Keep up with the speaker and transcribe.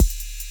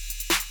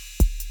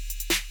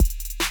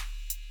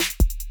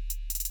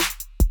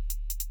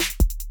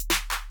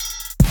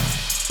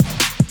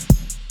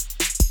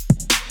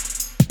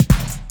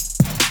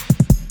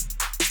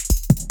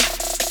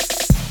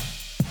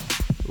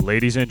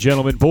Ladies and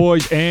gentlemen,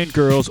 boys and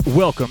girls,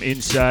 welcome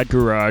inside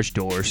Garage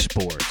Door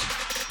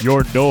Sports,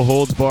 your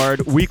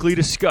no-holds-barred weekly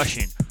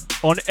discussion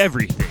on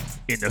everything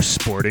in the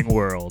sporting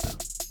world.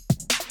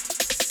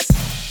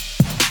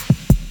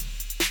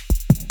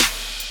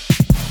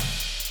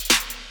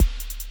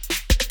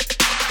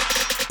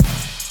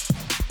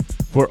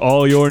 For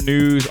all your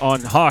news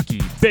on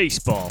hockey,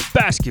 baseball,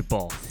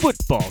 basketball,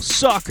 football,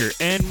 soccer,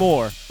 and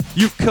more,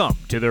 you've come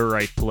to the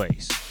right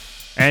place.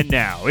 And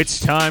now it's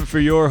time for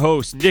your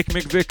hosts, Nick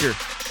McVicker,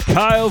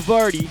 Kyle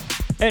Vardy,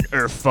 and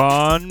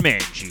Irfan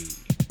Manji.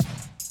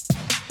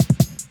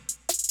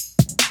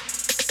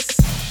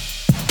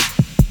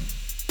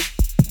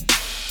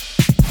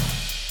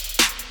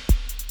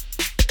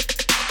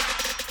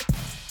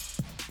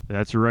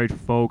 That's right,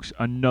 folks.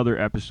 Another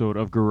episode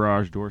of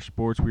Garage Door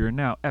Sports. We are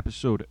now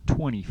episode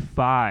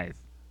 25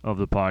 of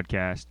the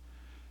podcast.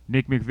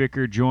 Nick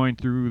McVicker joined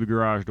through the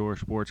Garage Door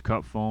Sports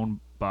Cup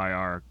phone by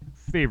our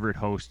favorite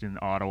host in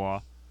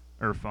Ottawa,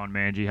 Irfan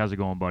Manji. How's it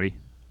going, buddy?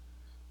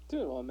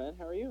 Doing well, man.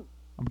 How are you?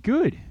 I'm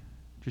good.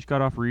 Just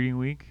got off reading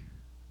week.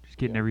 Just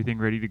getting everything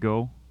ready to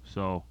go.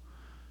 So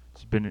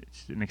it's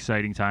an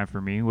exciting time for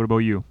me. What about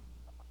you?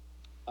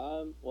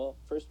 Well,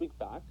 first week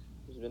back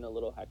has been a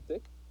little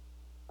hectic.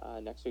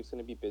 Next week's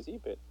going to be busy,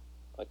 but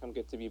I'm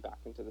good to be back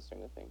into the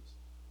swing of things.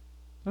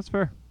 That's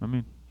fair. I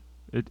mean,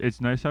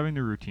 it's nice having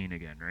the routine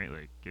again, right?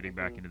 Like getting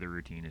back into the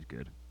routine is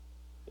good.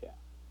 Yeah.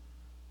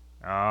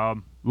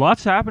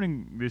 Lots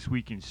happening this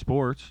week in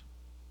sports.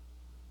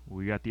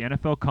 We got the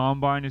NFL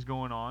Combine is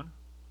going on.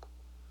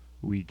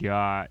 We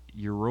got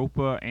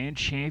Europa and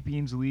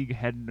Champions League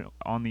heading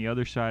on the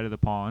other side of the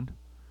pond.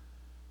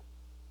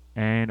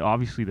 And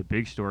obviously the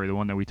big story, the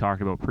one that we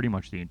talked about pretty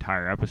much the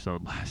entire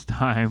episode last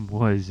time,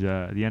 was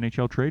the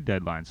NHL trade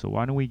deadline. So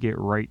why don't we get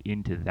right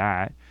into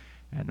that?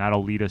 And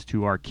that'll lead us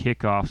to our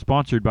kickoff,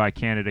 sponsored by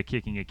Canada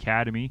Kicking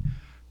Academy.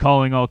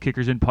 Calling all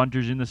kickers and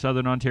punters in the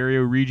Southern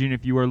Ontario region,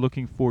 if you are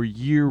looking for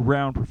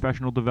year-round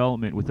professional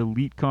development with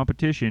elite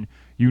competition,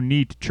 you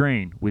need to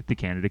train with the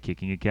Canada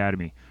Kicking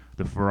Academy.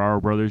 The Ferraro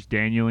brothers,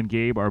 Daniel and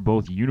Gabe, are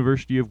both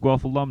University of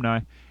Guelph alumni,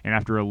 and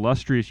after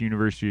illustrious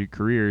university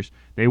careers,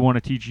 they want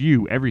to teach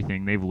you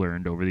everything they've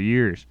learned over the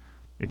years.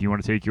 If you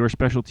want to take your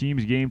special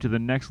teams game to the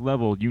next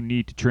level, you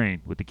need to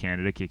train with the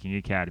Canada Kicking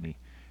Academy.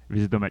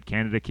 Visit them at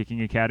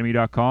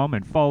CanadaKickingAcademy.com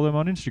and follow them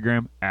on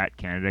Instagram at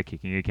Canada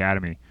Kicking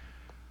Academy.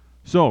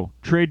 So,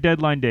 trade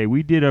deadline day,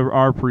 we did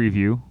our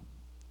preview,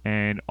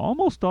 and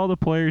almost all the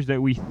players that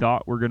we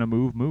thought were going to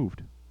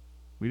moved.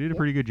 We did a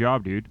pretty good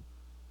job, dude.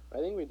 I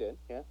think we did,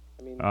 yeah.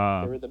 I mean,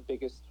 they were the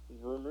biggest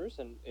rumors,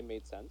 and it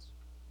made sense.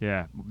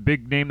 Yeah,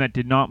 big name that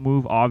did not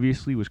move,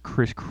 obviously, was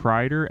Chris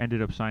Kreider.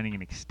 Ended up signing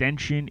an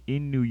extension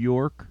in New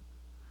York.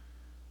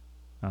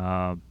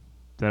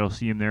 That'll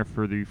see him there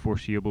for the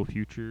foreseeable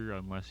future,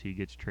 unless he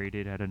gets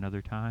traded at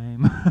another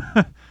time.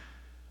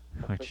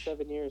 For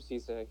 7 years,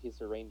 he's a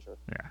Ranger.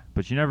 Yeah,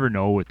 but you never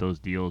know with those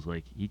deals.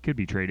 Like, he could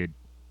be traded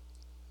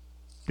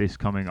this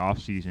coming off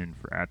season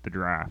at the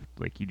draft.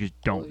 Like, you just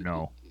don't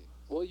know.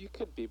 Well, you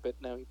could be, but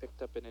now he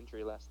picked up an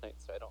injury last night,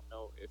 so I don't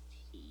know if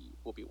he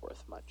will be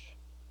worth much.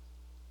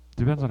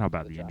 Depends on how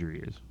bad the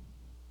injury is.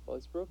 Well,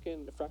 it's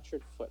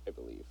fractured foot, I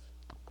believe.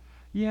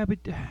 Yeah, but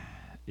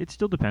it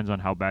still depends on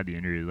how bad the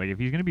injury is. Like, if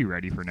he's going to be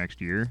ready for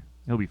next year,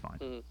 he'll be fine.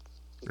 It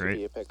right? could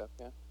be a pickup,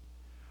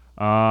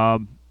 yeah.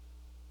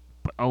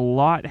 But a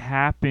lot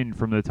happened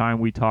from the time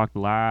we talked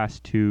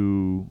last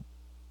to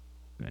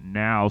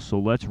now, so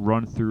let's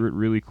run through it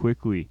really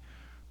quickly.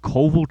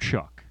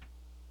 Kovalchuk.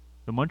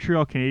 The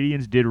Montreal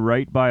Canadiens did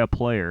right by a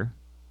player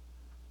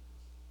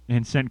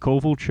and sent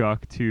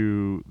Kovalchuk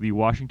to the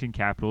Washington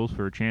Capitals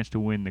for a chance to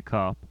win the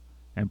Cup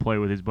and play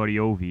with his buddy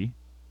Ovi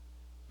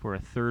for a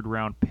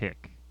third-round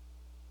pick.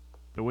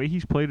 The way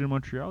he's played in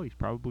Montreal, he's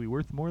probably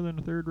worth more than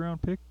a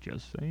third-round pick,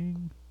 just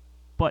saying.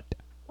 Probably.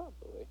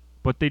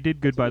 But they did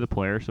good by the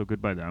player, so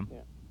good by them. Yeah.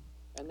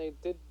 And they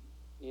did,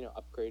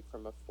 upgrade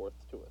from a fourth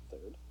to a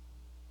third.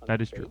 That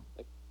is true.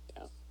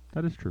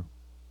 That is true.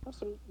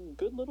 Some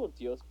good little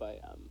deals by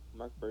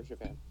Mark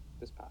Bergevin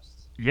this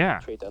past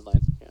trade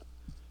deadline. Yeah.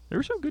 There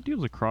were some good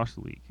deals across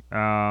the league.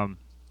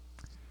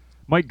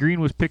 Mike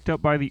Green was picked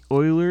up by the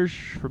Oilers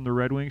from the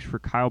Red Wings for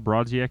Kyle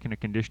Brodziak and a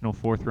conditional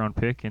fourth-round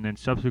pick, and then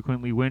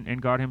subsequently went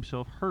and got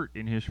himself hurt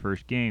in his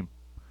first game.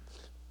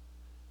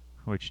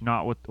 Which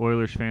not what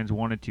Oilers fans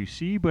wanted to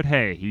see, but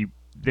hey,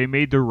 they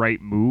made the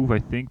right move, I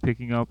think,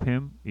 picking up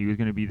him. He was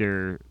going to be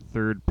their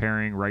third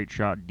pairing right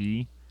shot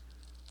D.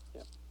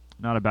 Yeah.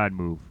 Not a bad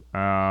move.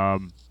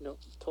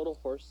 Total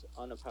horse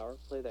on a power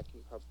play that can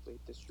probably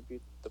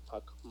distribute the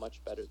puck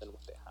much better than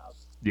what they have.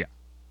 Yeah,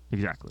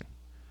 exactly.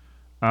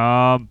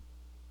 Vladislav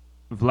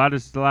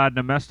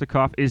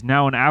Namestnikov is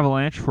now an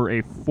Avalanche for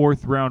a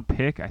fourth-round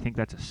pick. I think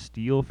that's a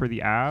steal for the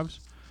Avs,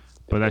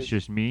 but that's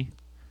just me.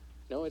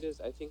 No, it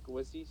is. I think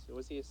was he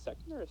a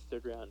second or a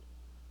third round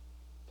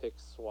pick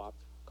swap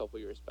a couple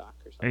years back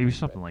or something? Maybe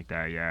something like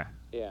that, yeah.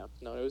 Yeah.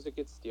 No, it was a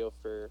good steal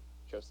for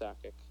Joe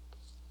Sakic.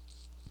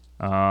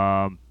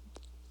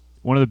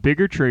 One of the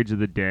bigger trades of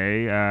the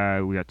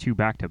day, we got two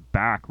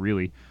back-to-back,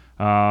 really.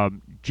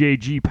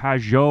 JG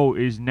Pajot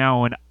is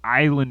now an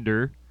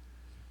Islander,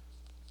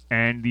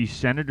 and the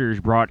Senators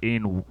brought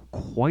in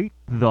quite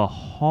the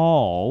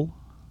haul.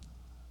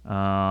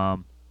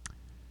 Um,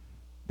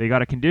 they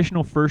got a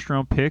conditional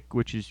first-round pick,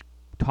 which is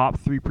top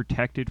 3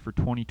 protected for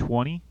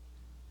 2020.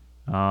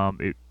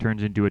 It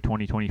turns into a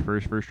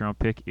 2021 first-round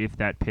pick if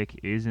that pick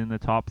is in the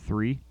top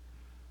 3.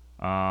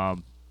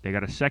 They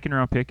got a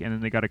second-round pick, and then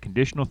they got a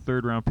conditional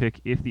third-round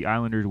pick if the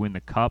Islanders win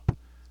the Cup,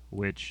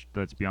 which,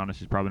 let's be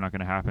honest, is probably not going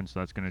to happen, so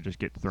that's going to just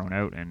get thrown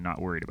out and not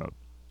worried about.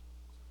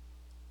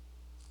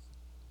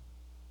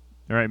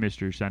 All right,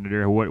 Mr.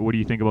 Senator, what do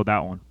you think about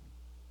that one?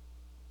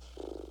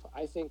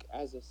 I think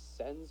as a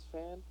Sens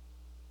fan,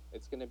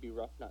 it's going to be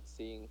rough not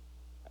seeing,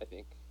 I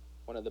think,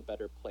 one of the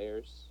better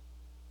players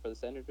for the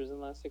Senators in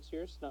the last 6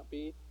 years not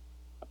be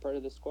a part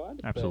of the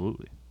squad.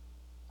 Absolutely.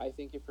 But I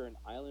think if you're an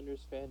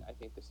Islanders fan, I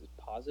think this is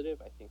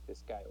positive. I think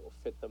this guy will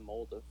fit the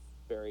mold of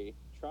Barry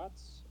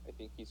Trotz. I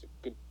think he's a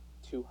good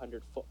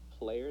 200-foot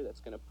player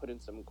that's going to put in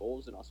some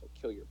goals and also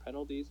kill your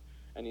penalties,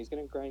 and he's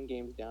going to grind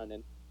games down.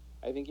 And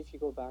I think if you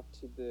go back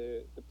to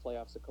the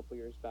playoffs a couple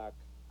years back,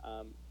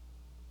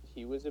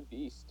 he was a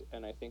beast,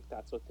 and I think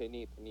that's what they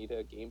need. They need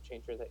a game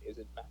changer that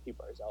isn't Matthew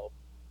Barzal.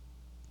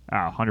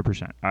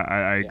 100%.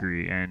 I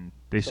agree. And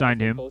they signed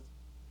him.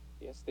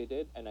 Yes, they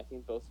did, and I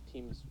think both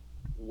teams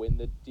win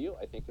the deal.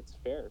 I think it's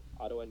fair.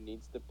 Ottawa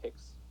needs the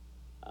picks,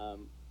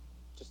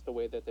 just the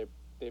way that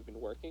they've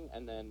been working,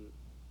 and then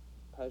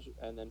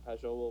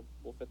Pajot will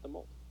fit the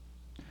mold.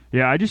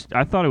 Yeah,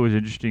 I thought it was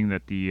interesting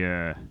that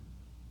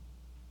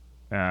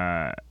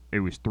it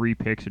was 3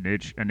 picks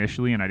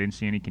initially, and I didn't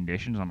see any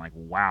conditions. I'm like,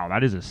 wow,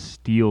 that is a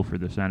steal for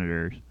the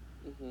Senators.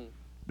 Mm-hmm.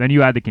 Then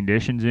you add the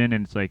conditions in,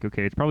 and it's like,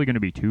 okay, it's probably going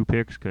to be 2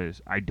 picks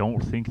because I don't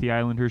think the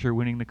Islanders are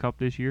winning the Cup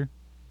this year.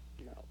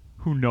 No.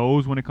 Who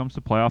knows when it comes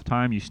to playoff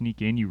time? You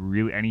sneak in,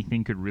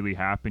 anything could really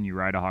happen. You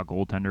ride a hot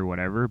goaltender,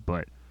 whatever.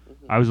 But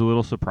I was a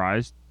little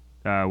surprised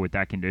with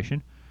that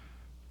condition.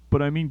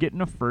 But I mean,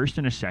 getting a first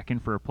and a second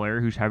for a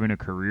player who's having a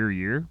career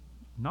year,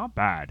 not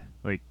bad.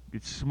 Like,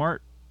 it's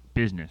smart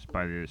business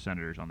by the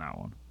Senators on that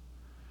one.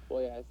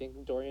 Well, yeah, I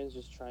think Dorian's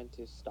just trying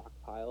to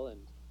stockpile,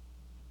 and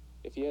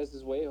if he has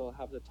his way, he'll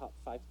have the top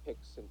 5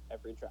 picks in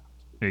every draft.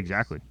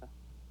 Exactly.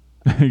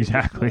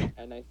 Exactly.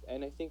 And I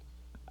think,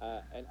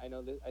 and I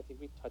know that I think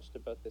we touched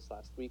about this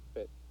last week,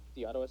 but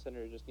the Ottawa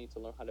Senators just need to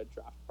learn how to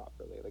draft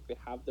properly. Like, they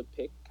have the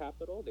pick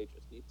capital, they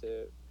just need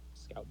to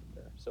scout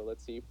there. So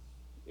let's see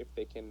if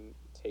they can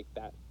take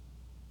that,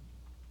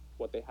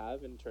 what they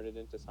have, and turn it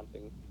into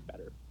something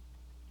better.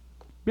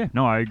 Yeah,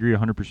 no, I agree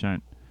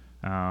 100%.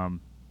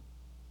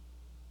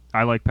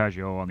 I like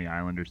Pajot on the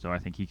Islanders, though. I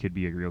think he could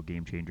be a real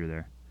game changer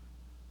there.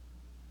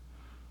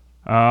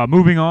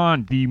 Moving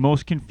on, the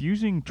most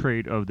confusing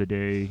trade of the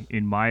day,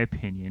 in my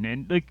opinion,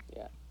 and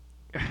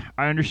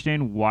I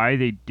understand why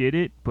they did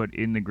it, but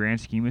in the grand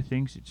scheme of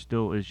things, it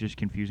still is just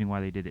confusing why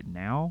they did it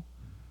now.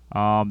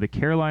 The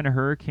Carolina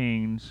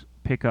Hurricanes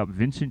pick up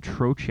Vincent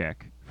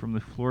Trocheck from the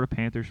Florida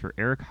Panthers for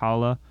Erik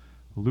Haula,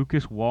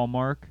 Lucas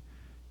Wallmark,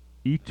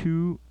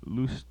 Eetu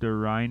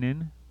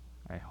Luostarinen,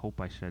 I hope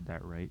I said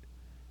that right,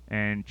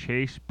 and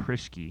Chase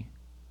Priskie.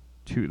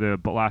 The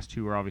last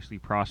 2 are obviously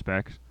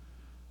prospects.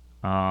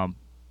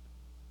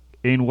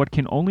 In what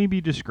can only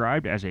be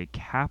described as a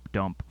cap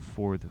dump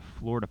for the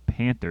Florida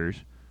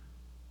Panthers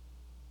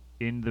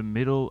in the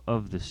middle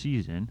of the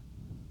season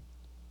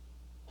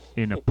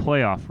in a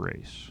playoff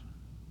race.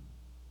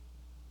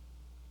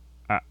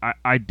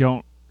 I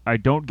don't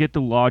get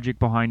the logic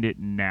behind it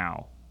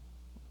now.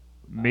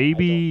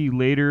 Maybe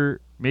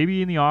later,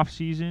 maybe in the off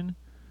season,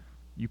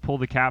 you pull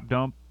the cap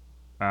dump.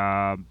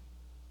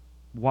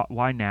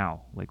 Why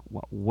now? Like,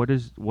 what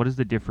is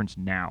the difference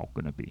now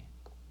going to be?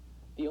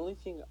 The only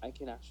thing I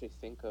can actually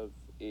think of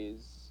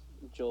is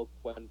Joel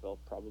Quenneville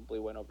probably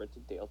went over to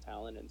Dale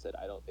Talon and said,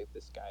 I don't think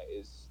this guy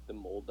is the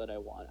mold that I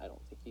want. I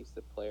don't think he's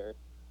the player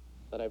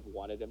that I've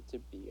wanted him to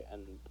be.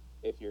 And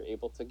if you're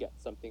able to get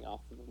something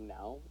off of him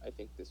now, I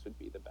think this would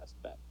be the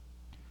best bet.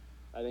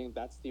 I think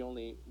that's the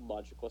only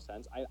logical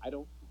sense. I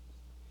don't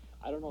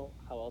know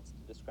how else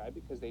to describe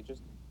it, because they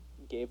just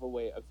gave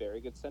away a very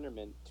good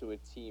centerman to a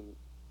team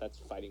that's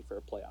fighting for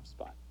a playoff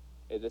spot.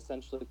 It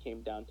essentially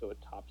came down to a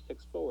top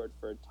 6 forward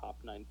for a top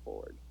 9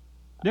 forward.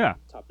 Yeah.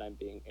 Top 9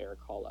 being Erik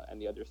Haula,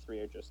 and the other 3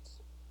 are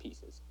just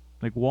pieces.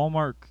 Like,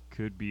 Wallmark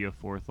could be a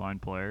 4th-line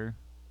player.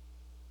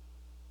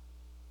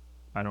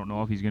 I don't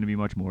know if he's going to be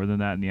much more than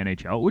that in the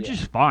NHL, which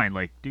is fine.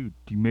 Like, dude,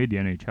 you made the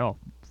NHL.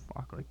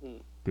 Fuck, like,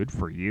 good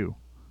for you.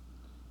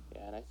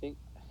 Yeah, and I think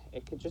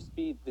it could just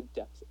be the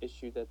depth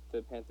issue that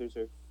the Panthers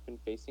have been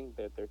facing.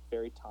 That they're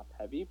very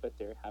top-heavy, but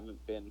they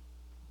haven't been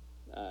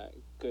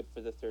good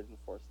for the 3rd and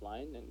 4th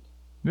line. And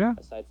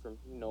aside from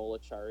Noel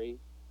Acciari,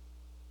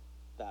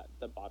 that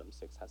the bottom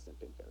 6 hasn't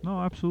been very good.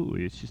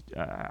 Absolutely. It's just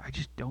I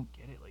just don't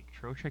get it. Like,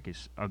 Trocheck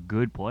is a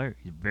good player.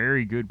 He's a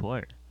very good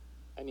player.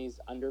 And he's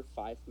under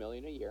 $5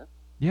 million a year.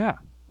 Yeah.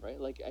 Right?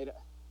 Like,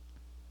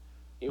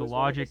 the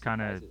logic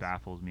kind of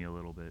baffles me a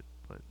little bit,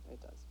 but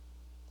it does.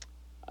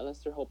 Unless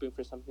they're hoping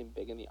for something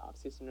big in the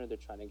offseason, or they're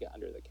trying to get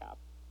under the cap.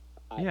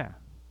 Yeah.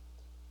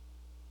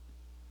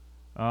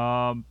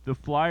 The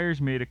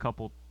Flyers made a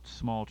couple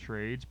small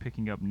trades,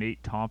 picking up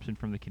Nate Thompson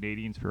from the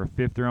Canadiens for a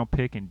 5th-round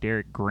pick and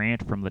Derek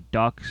Grant from the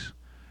Ducks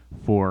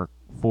for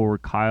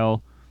forward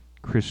Kyle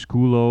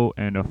Criscuolo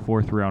and a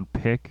 4th-round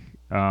pick.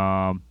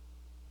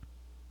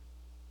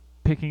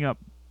 Picking up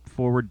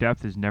forward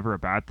depth is never a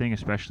bad thing,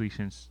 especially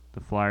since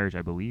the Flyers,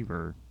 I believe,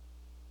 are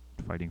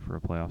fighting for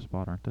a playoff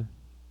spot, aren't they?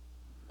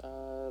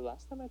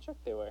 Last time I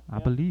checked, they were. I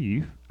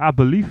believe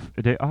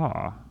they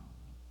are.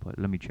 But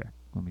let me check.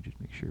 Let me just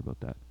make sure about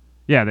that.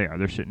 Yeah, they are.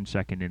 They're sitting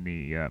second in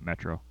the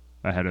Metro,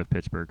 ahead of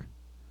Pittsburgh.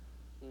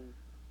 Mm.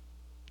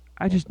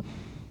 I just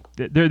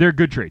they're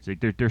good trades. Like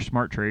they're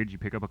smart trades. You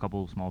pick up a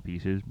couple of small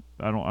pieces.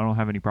 I don't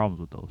have any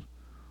problems with those.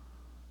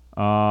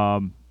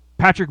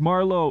 Patrick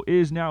Marleau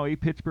is now a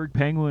Pittsburgh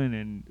Penguin,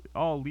 and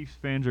all Leafs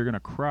fans are gonna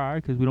cry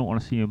because we don't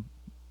want to see him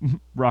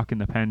rocking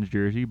the Pens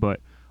jersey.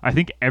 But I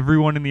think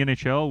everyone in the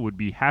NHL would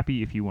be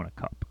happy if he won a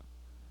cup.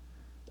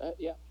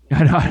 Yeah.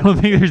 I don't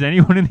think there's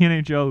anyone in the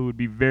NHL who would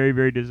be very,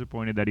 very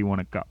disappointed that he won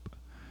a cup.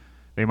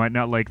 They might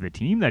not like the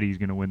team that he's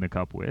going to win the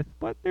cup with,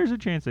 but there's a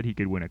chance that he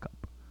could win a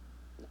cup.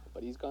 No,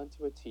 but he's gone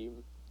to a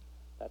team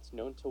that's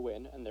known to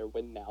win, and their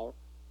win now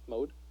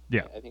mode.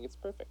 Yeah. I think it's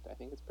perfect.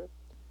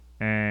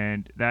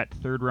 And that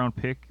 3rd-round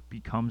pick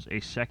becomes a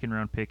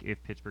 2nd-round pick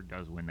if Pittsburgh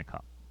does win the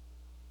cup.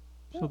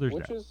 Yeah, So there's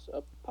which that. is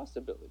a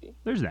possibility.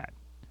 There's that.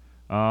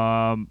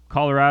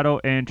 Colorado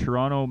and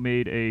Toronto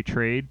made a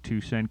trade to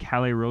send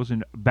Calle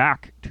Rosen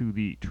back to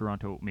the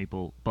Toronto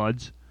Maple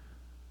Buds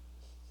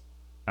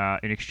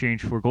in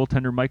exchange for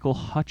goaltender Michael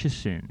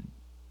Hutchison,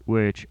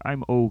 which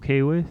I'm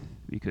okay with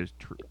because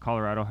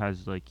Colorado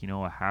has a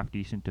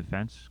half-decent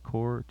defense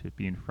core to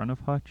be in front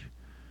of Hutch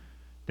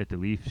that the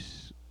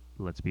Leafs,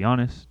 let's be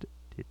honest,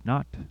 did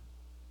not.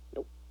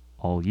 Nope.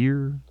 All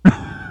year.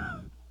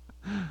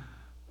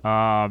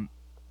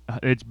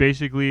 It's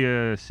basically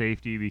a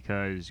safety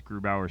because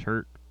Grubauer's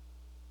hurt,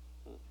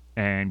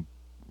 and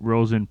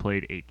Rosen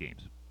played 8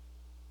 games.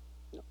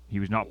 No. He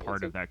was not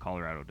part of that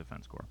Colorado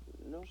defense corps.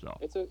 No, so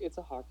it's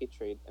a hockey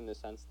trade in the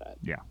sense that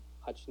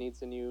Hutch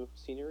needs a new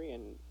scenery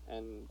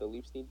and the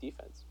Leafs need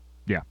defense.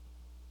 Yeah,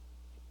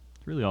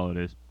 that's really all it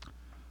is.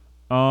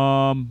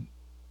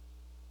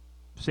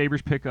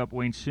 Sabres pick up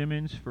Wayne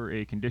Simmons for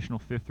a conditional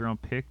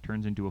 5th-round pick,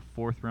 turns into a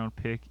 4th-round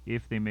pick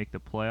if they make the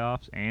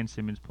playoffs and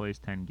Simmons plays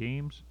 10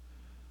 games.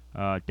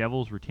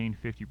 Devils retain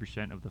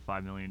 50% of the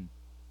 $5 million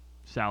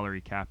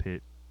salary cap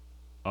hit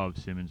of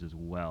Simmons as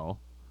well.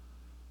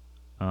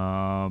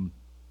 Nick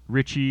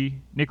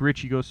Ritchie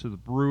goes to the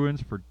Bruins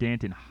for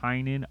Danton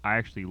Heinen. I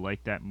actually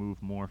like that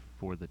move more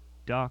for the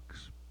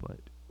Ducks, but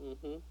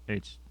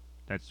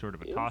that's sort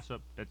of a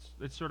toss-up.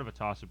 It's sort of a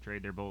toss-up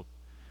trade.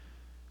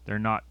 They're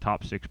not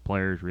top 6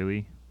 players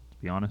really,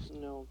 to be honest.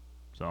 No.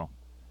 So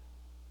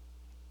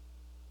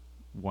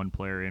one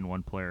player in,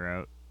 one player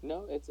out.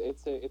 No,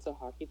 it's a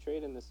hockey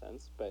trade in the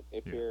sense, but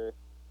if you're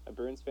a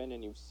Bruins fan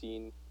and you've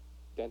seen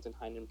Danton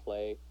Heinen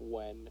play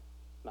when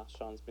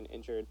Marchand's been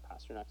injured,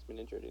 Pasternak's been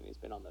injured, and he's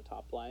been on the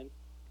top line.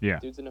 Yeah.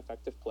 Dude's an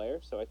effective player,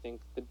 so I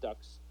think the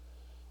Ducks,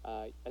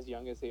 as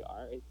young as they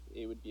are,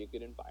 it would be a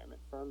good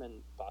environment for him,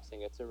 and Boston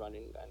gets a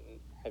running gun,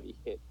 heavy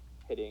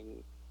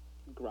hitting,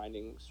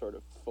 grinding sort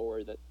of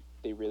forward that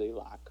they really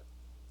lack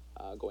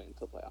going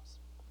into the playoffs.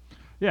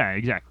 Yeah,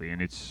 exactly,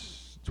 and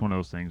it's one of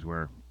those things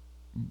where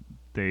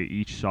they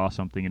each saw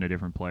something in a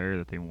different player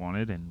that they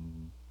wanted,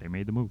 and they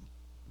made the move.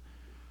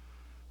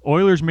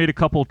 Oilers made a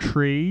couple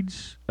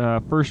trades.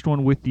 First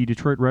one with the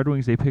Detroit Red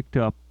Wings. They picked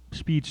up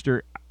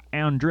speedster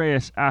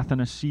Andreas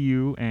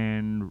Athanasiou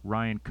and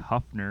Ryan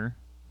Kuffner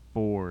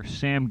for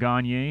Sam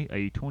Gagner,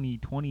 a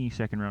 2020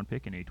 second-round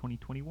pick, and a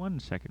 2021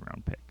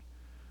 second-round pick.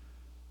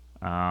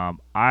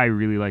 I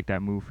really like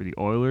that move for the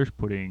Oilers,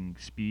 putting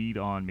speed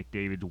on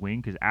McDavid's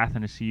wing, because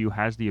Athanasiou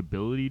has the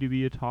ability to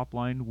be a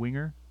top-line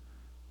winger.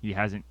 He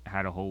hasn't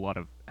had a whole lot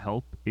of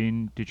help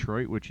in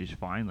Detroit, which is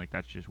fine.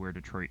 That's just where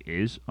Detroit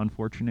is,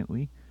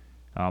 unfortunately.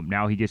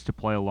 Now he gets to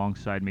play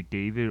alongside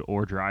McDavid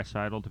or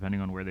Draisaitl, depending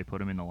on where they put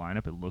him in the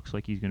lineup. It looks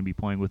like he's going to be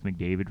playing with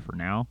McDavid for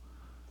now.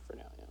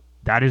 Yeah.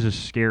 That is a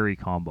scary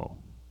combo.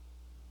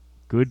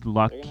 Good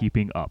luck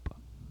keeping up.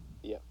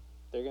 Yeah.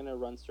 They're going to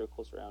run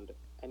circles around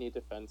any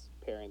defense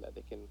pairing that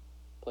they can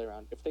play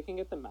around. If they can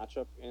get the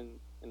matchup in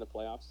the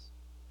playoffs,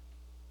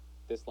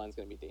 this line's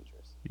going to be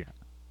dangerous. Yeah.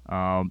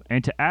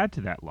 And to add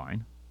to that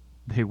line,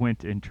 they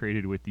went and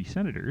traded with the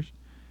Senators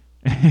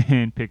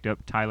and picked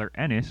up Tyler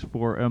Ennis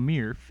for a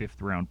mere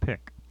 5th-round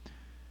pick.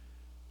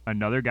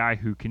 Another guy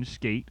who can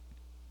skate,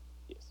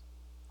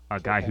 a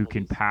guy who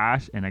can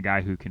pass, and a guy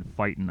who can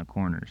fight in the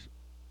corners,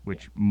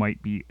 which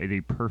might be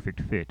a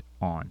perfect fit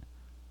on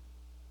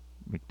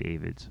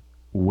McDavid's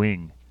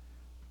wing.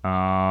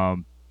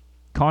 Connor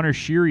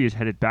Sheary is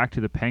headed back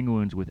to the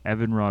Penguins with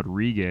Evan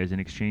Rodriguez in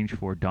exchange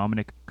for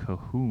Dominic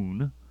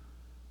Cahoon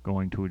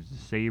going towards the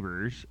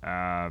Sabres.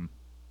 I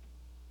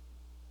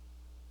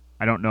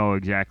don't know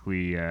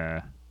exactly.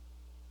 I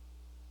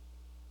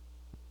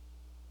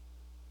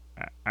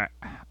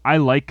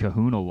like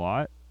Cahoon a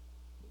lot,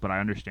 but I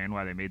understand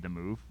why they made the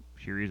move.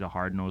 Sheary's a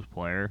hard-nosed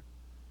player.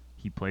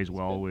 he plays He's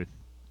well been- with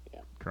yeah.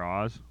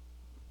 Kraz.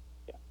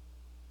 Yeah.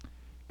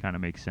 Kind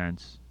of makes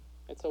sense.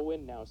 It's a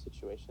win now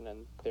situation,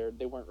 and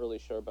they weren't really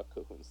sure about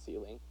Cahoon's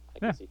ceiling.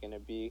 Like, Yeah. is he going to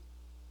be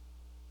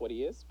what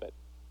he is,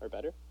 or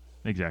better?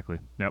 Exactly.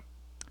 Yep.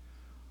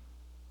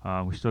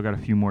 We still got a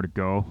few more to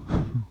go.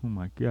 Oh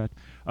my god.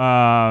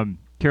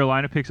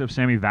 Carolina picks up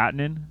Sami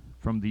Vatanen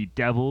from the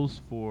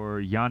Devils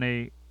for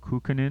Janne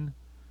Kukkonen,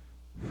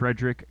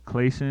 Frederick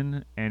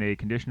Claesson, and a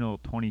conditional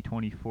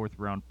 2020 fourth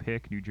round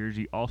pick. New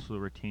Jersey also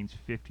retains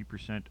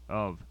 50%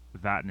 of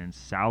Vatanen's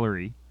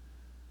salary.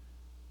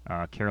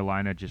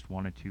 Carolina just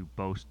wanted to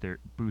boost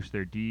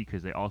their D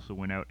because they also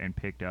went out and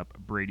picked up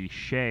Brady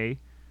Shea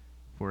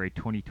for a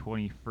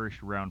 2020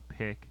 first round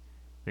pick.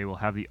 They will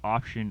have the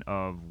option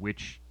of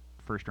which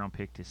first round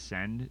pick to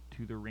send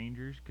to the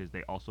Rangers because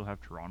they also have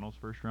Toronto's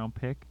first round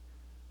pick.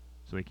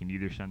 So they can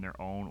either send their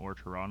own or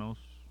Toronto's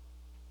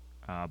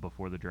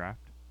before the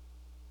draft.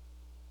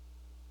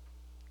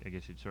 I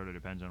guess it sort of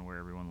depends on where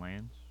everyone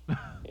lands.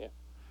 Yeah.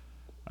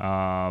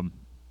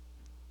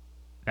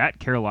 That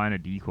Carolina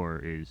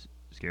decor is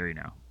scary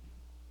now.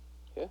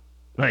 Yeah.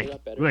 They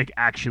got better. Like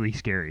actually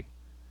scary.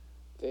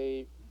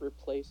 They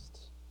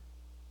replaced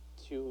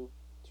two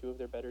of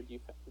their better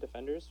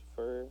defenders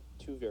for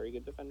two very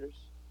good defenders.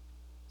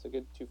 It's a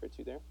good 2 for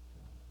 2 there.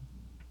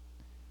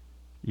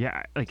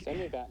 Yeah, like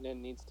Sami Vatanen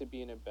needs to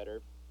be in a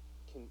better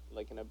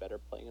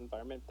playing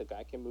environment. The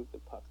guy can move the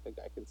puck. The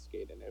guy can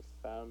skate. And if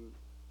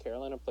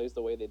Carolina plays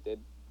the way they did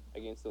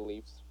against the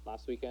Leafs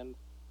last weekend,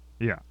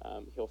 yeah,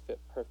 he'll fit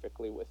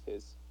perfectly with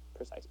his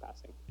precise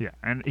passing. yeah,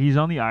 and he's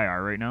on the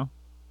IR right now,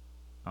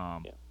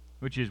 Yeah.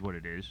 which is what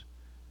it is.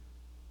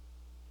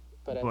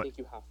 But I think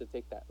you have to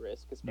take that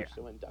risk,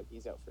 especially when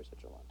Dougie's out for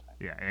such a long time.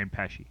 Yeah, and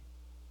Pesci.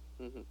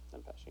 And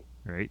Pesci.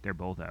 Right, they're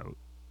both out.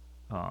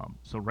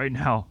 So right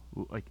now,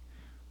 like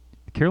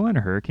the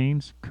Carolina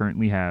Hurricanes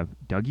currently have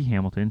Dougie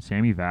Hamilton,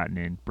 Sami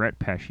Vatanen, Brett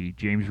Pesci,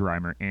 James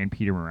Reimer, and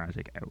Peter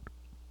Mrazek out.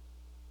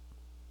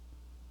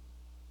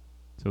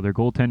 So their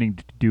goaltending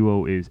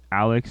duo is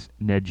Alex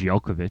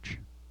Nedeljkovic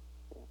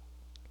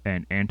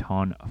and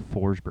Anton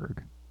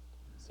Forsberg.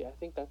 See, I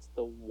think that's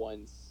the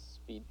one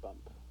speed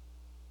bump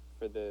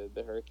for the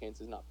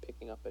Hurricanes is not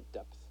picking up a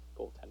depth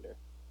goaltender.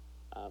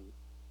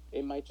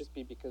 It might just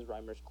be because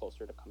Reimer's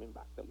closer to coming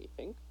back than we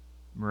think.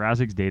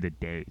 Mrazek's day to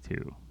day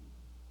too.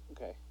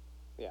 Okay.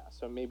 Yeah,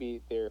 so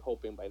maybe they're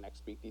hoping by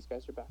next week these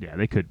guys are back. Yeah,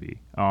 they could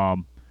be.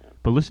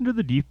 But listen to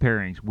the deep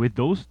pairings with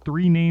those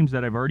three names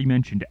that I've already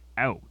mentioned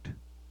out.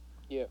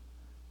 Yeah.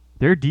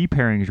 Their deep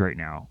pairings right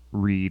now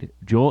read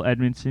Joel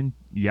Edmondson,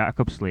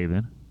 Jakob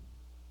Slavin,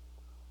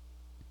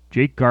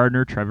 Jake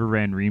Gardner, Trevor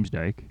Van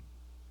Riemsdyk,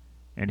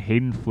 and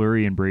Hayden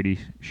Fleury and Brady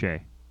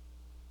Shea.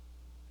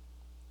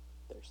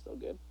 They're still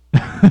good.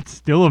 It's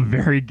still a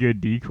very good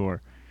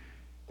decor.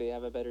 They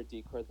have a better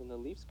decor than the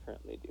Leafs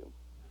currently do.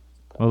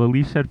 Well, the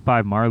Leafs had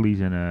 5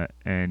 Marlies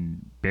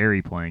and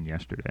Barry playing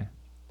yesterday.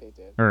 They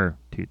did. Or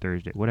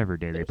Thursday, whatever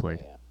day they played.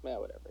 Yeah,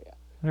 whatever, yeah.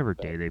 Whatever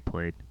day they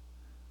played.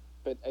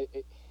 But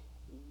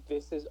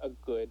this is a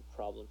good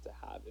problem to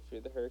have. If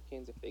you're the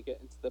Hurricanes, if they get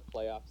into the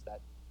playoffs,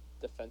 that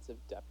defensive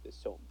depth is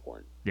so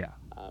important. Yeah.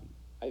 I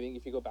think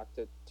if you go back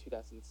to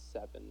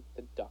 2007,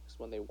 the Ducks,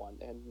 when they won,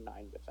 they had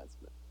 9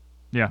 defensemen.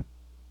 Yeah.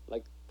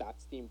 Like,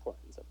 that's the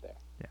importance up there.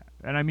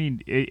 Yeah, and I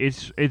mean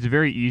it's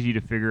very easy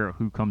to figure out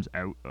who comes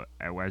out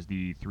as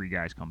the 3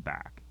 guys come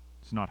back.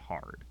 It's not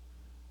hard,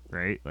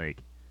 right?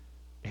 Like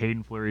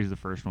Hayden Fleury is the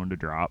first one to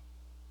drop,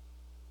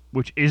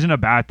 which isn't a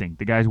bad thing.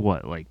 The guy's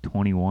what, like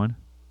 21?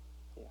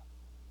 Yeah.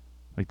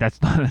 Like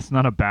that's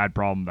not a bad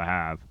problem to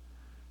have.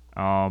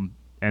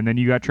 And then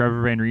you got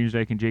Trevor Van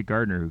Riemsdyk and Jake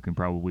Gardner who can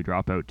probably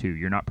drop out too.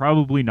 You're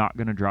probably not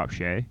going to drop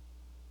Shea.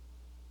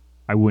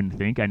 I wouldn't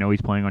think. I know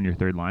he's playing on your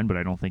third line, but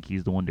I don't think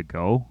he's the one to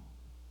go.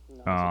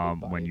 No,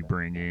 When you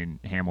bring in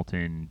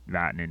Hamilton,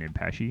 Vatanen, and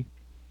Pesci.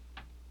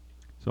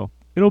 So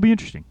it'll be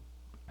interesting.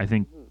 I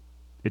think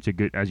it's a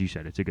good, as you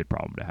said, it's a good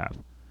problem to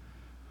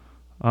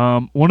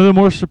have. One of the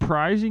more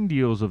surprising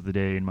deals of the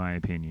day, in my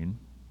opinion,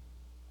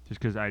 just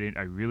because I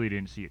really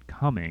didn't see it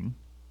coming,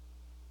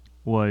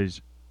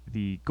 was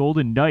the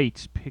Golden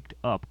Knights picked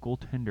up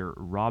goaltender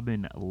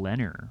Robin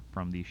Lehner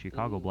from the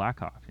Chicago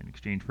Blackhawks in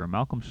exchange for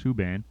Malcolm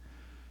Subban,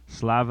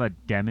 Slava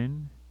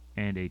Demon,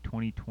 and a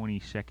 2020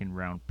 second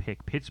round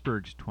pick.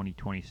 Pittsburgh's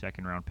 2020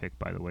 second round pick,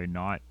 by the way,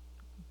 not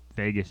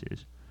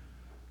Vegas's.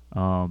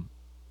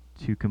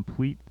 To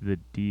complete the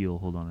deal,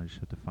 hold on, I just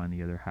have to find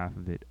the other half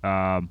of it.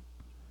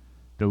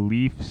 The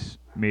Leafs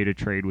made a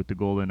trade with the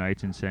Golden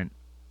Knights and sent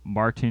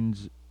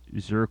Martins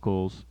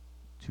Zirkles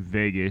to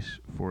Vegas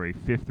for a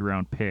 5th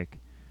round pick,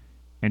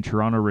 and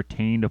Toronto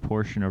retained a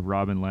portion of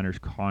Robin Lehner's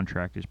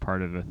contract as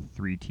part of a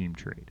 3-team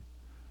trade.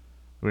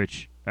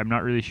 Which I'm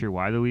not really sure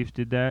why the Leafs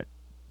did that.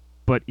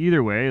 But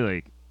either way,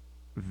 like,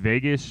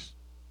 Vegas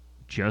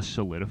just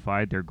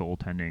solidified their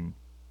goaltending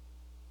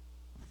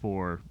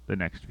for the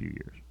next few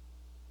years.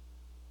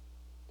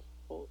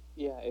 Well,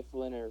 yeah, if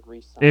Lehner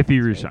resigns. If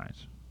he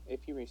resigns. Right?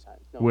 If he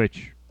resigns. No,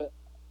 Which but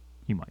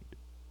he might.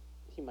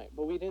 He might.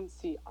 But we didn't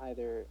see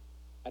either.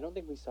 I don't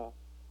think we saw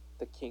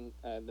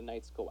the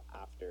Knights go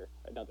after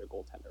another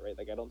goaltender, right?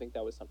 Like I don't think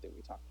that was something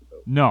we talked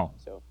about. No,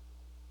 So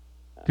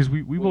because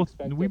we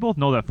both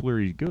know that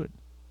Fleury's good,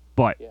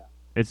 but yeah.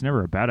 it's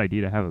never a bad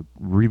idea to have a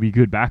really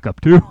good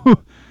backup too.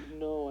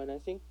 No, and I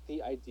think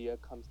the idea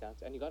comes down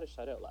to, and he got a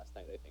shutout last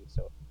night, I think.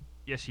 So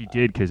Yes, he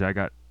did, because I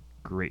got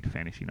great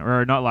fantasy.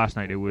 Or not last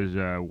night. It was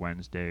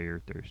Wednesday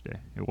or Thursday.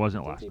 It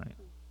wasn't last night.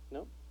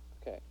 No,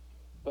 okay,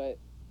 but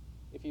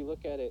if you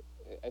look at it,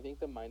 I think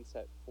the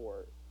mindset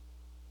for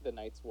the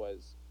Knights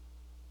was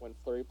when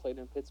Fleury played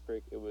in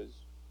Pittsburgh, it was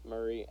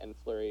Murray and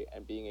Fleury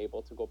and being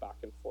able to go back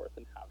and forth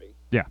and having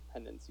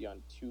dependency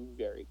on two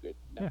very good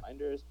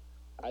netminders.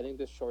 I think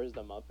this shores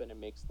them up and it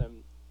makes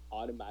them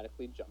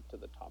automatically jump to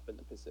the top in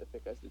the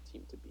Pacific as the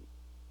team to beat.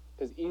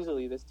 Because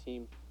easily this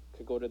team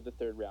could go to the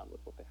third round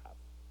with what they have.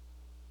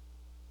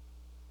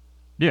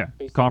 Yeah,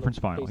 conference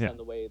final. Based on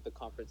the way the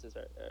conferences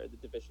or the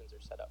divisions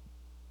are set up.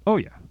 Oh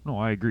yeah, no,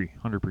 I agree,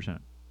 100%.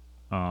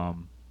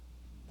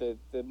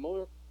 The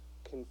more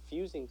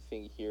confusing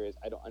thing here is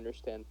I don't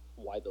understand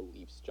why the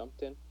Leafs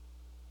jumped in.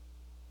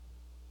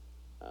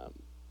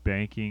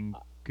 Banking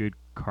good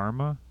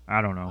karma?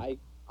 I don't know.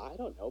 I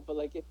don't know, but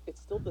like it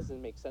still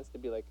doesn't make sense to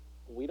be like,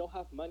 we don't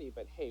have money,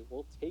 but hey,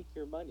 we'll take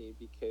your money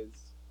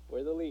because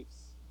we're the Leafs.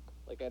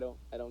 Like I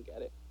don't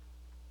get it.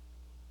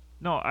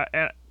 No,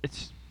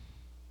 it's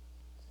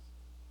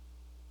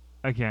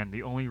again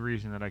the only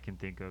reason that I can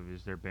think of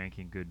is they're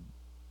banking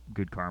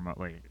good karma.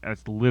 Like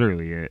that's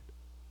literally it.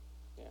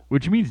 Yeah.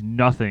 Which means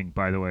nothing,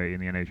 by the way, in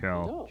the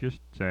NHL. No. Just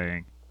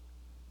saying.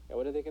 Yeah,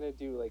 what are they gonna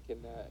do like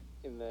in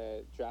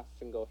the draft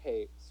and go,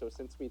 hey, so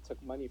since we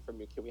took money from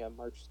you, can we have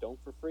Mark Stone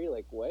for free?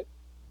 Like what?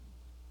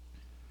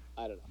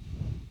 I don't know.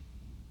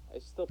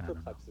 It still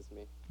perplexes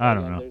me. I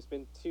don't know. There's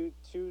been two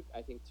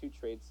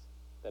trades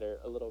that are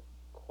a little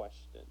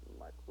question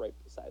mark right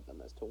beside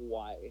them as to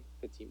why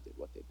the team did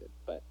what they did.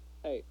 But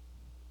hey,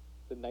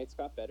 the Knights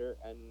got better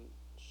and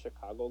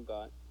Chicago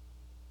got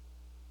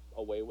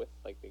away with,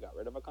 like, they got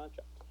rid of a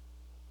contract.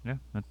 Yeah,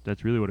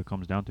 that's really what it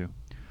comes down to.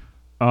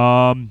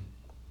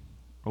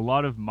 A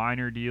lot of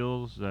minor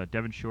deals.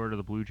 Devin Short of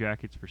the Blue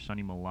Jackets for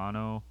Sonny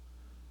Milano.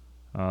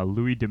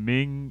 Louis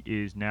Domingue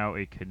is now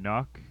a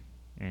Canuck,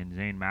 and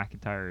Zane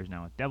McIntyre is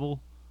now a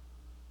Devil.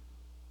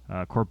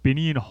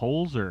 Corbinian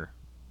Holzer.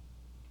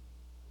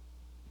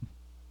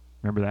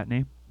 Remember that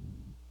name?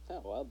 Yeah, a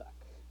while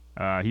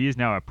back. He is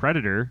now a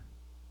Predator.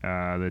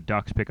 The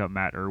Ducks pick up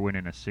Matt Irwin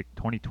and a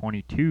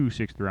 2022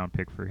 sixth-round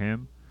pick for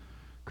him.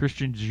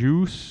 Christian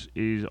Djoos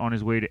is on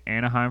his way to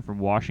Anaheim from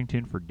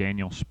Washington for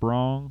Daniel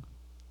Sprong.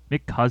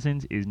 Nick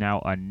Cousins is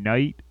now a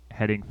Knight,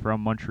 heading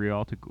from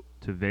Montreal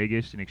to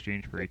Vegas in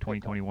exchange for a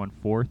 2021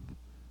 fourth.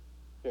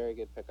 Very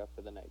good pickup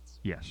for the Knights.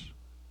 Yes.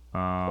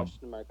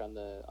 Question mark on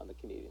the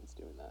Canadians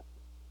doing that.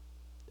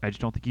 I just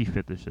don't think he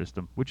fit the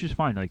system, which is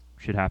fine. Like,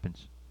 shit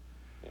happens.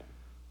 Yeah.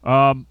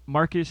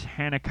 Marcus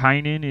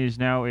Hannakainen is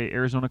now a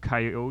Arizona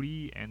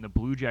Coyote, and the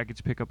Blue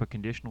Jackets pick up a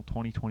conditional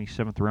 2020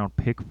 7th-round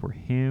pick for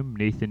him.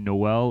 Nathan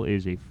Noel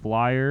is a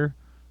Flyer.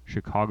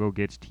 Chicago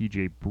gets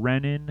TJ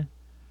Brennan.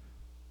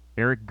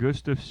 Eric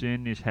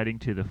Gustafsson is heading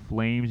to the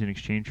Flames in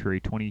exchange for a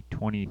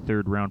 2020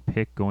 third-round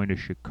pick going to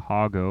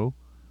Chicago.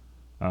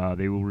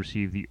 They will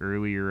receive the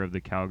earlier of the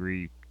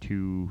Calgary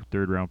 2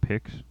 third-round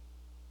picks.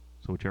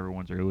 So whichever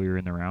one's earlier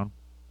in the round.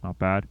 Not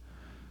bad.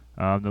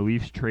 The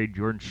Leafs trade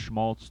Jordan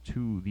Schmaltz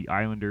to the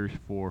Islanders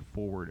for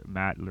forward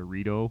Matt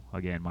Laredo.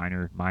 Again,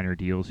 minor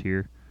deals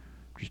here.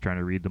 Just trying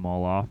to read them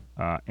all off.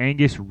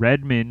 Angus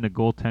Redmond, the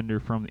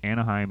goaltender from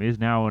Anaheim, is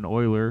now an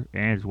Oiler,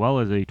 as well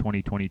as a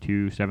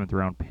 2022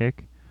 7th-round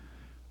pick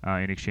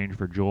in exchange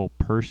for Joel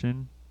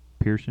Persons.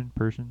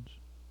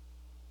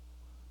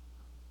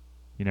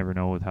 You never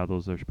know with how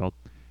those are spelled.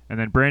 And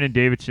then Brandon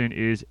Davidson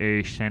is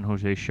a San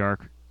Jose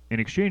Shark in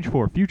exchange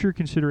for future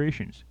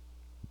considerations.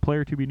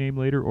 Player to be named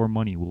later or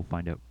money, we'll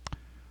find out.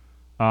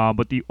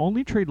 But the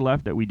only trade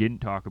left that we didn't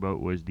talk about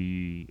was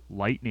the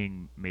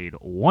Lightning made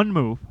one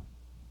move.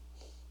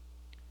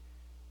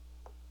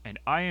 And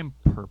I am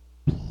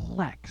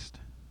perplexed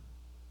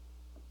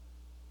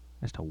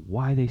as to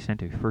why they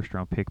sent a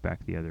first-round pick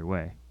back the other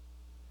way.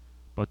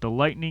 But the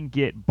Lightning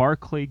get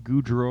Barclay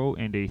Goodrow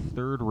and a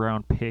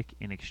third-round pick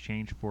in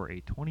exchange for a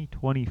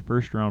 2020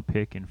 first-round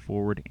pick and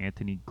forward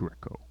Anthony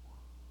Greco.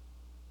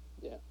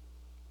 Yeah.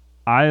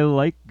 I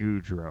like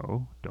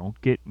Goodrow.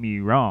 Don't get me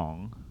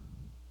wrong.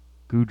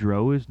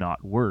 Goodrow is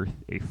not worth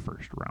a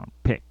first-round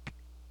pick.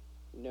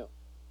 No.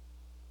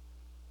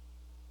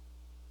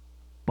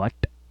 But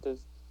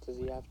does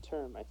he have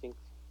term? I think,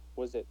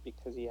 was it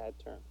because he had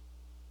term?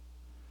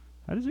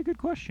 That is a good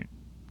question.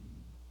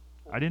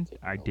 I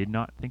did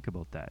not think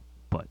about that,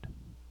 but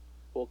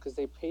well, because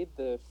they paid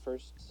the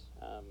first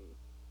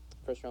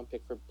round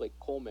pick for Blake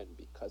Coleman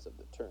because of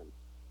the term,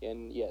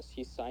 and yes,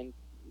 he signed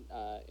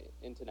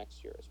into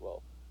next year as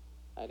well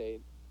at a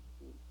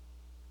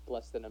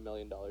less than $1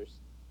 million.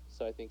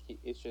 So I think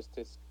it's just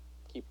to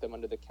keep them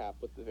under the cap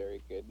with the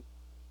very good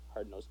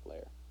hard-nosed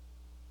player.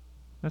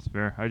 That's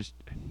fair. I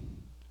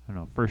don't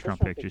know. First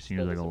round pick just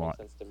seems like a lot.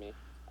 Makes sense to me.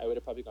 I would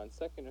have probably gone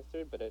second or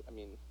third, but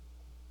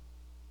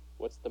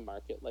what's the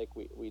market like?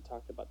 We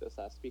talked about this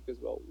last week as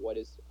well. What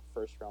is a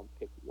first round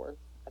pick worth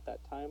at that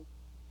time?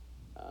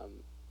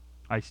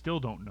 I still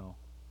don't know.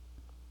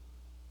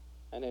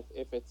 And if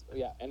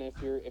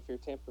you're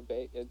Tampa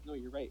Bay, no,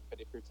 you're right. But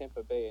if you're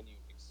Tampa Bay and you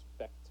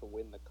expect to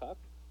win the cup,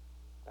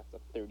 that's a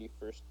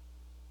 31st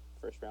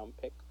first round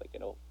pick. Like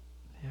it'll.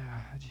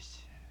 Yeah,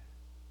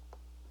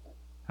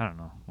 I don't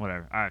know.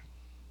 Whatever. I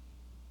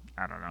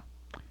don't know.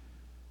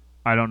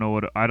 I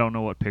don't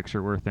know what picks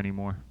are worth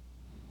anymore.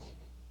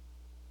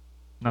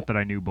 Not that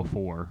I knew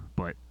before,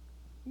 but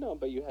No,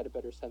 but you had a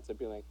better sense of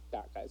being like,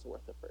 that guy's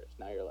worth a first.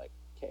 Now you're like,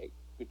 okay,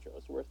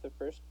 Goudreau's worth a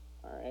first.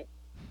 All right.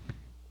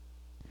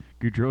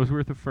 Goudreau's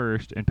worth a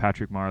first, and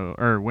Patrick Marleau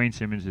or Wayne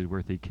Simmons is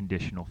worth a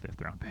conditional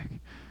 5th round pick.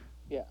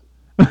 Yeah.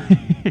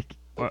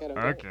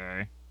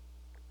 Okay.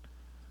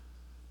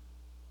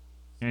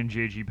 And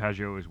JG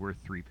Pageau is worth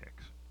 3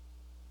 picks.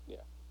 Yeah.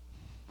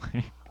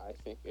 I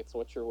think it's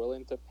what you're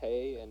willing to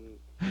pay, and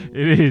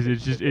it is.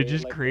 It's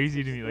just like,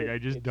 crazy to me. Like I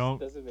just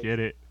don't get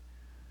it.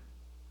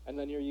 And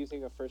then you're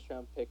using a first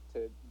round pick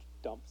to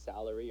dump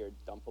salary or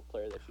dump a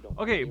player that you don't.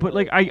 Okay, but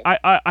like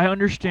I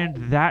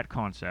understand that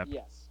concept.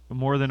 Yes.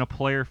 More than a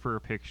player for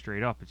a pick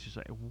straight up. It's just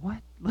like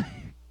what?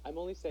 I'm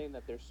only saying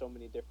that there's so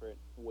many different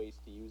ways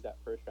to use that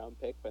first round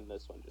pick, but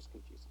this one just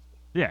confuses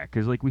me. Yeah,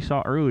 because like we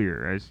saw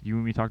earlier, as you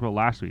and me talked about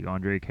last week,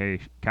 Andre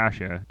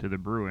Kasha to the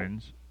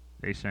Bruins.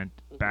 They sent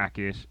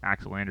Backes,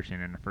 Axel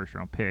Anderson, and a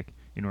first-round pick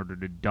in order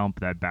to dump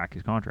that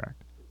Backes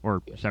contract,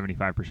 or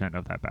 75%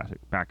 of that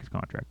Backes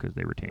contract, because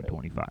they retained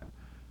 25.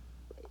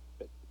 Right,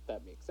 but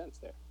that makes sense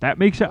there. That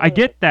makes sense. I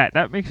get that.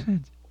 That makes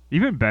sense.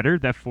 Even better,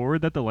 that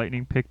forward that the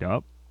Lightning picked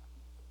up,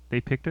 they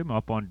picked him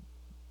up on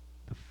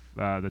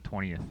the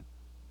 20th.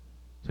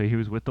 So he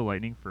was with the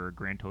Lightning for a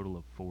grand total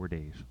of 4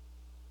 days.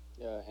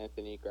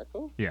 Anthony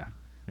Greco? Yeah.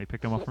 They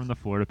picked him up from the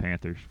Florida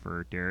Panthers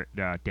for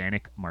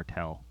Danik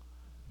Martel.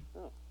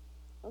 Oh.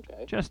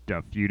 Okay. Just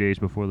a few days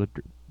before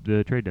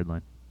the trade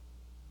deadline.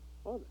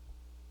 Well,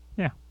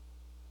 yeah.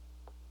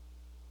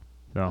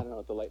 So. I don't know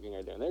what the Lightning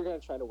are doing. They're going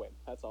to try to win.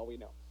 That's all we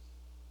know.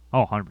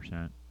 Oh,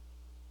 100%.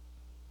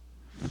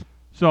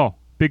 So,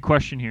 big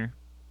question here.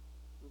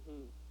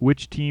 Mm-hmm.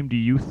 Which team do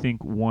you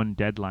think won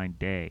deadline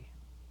day?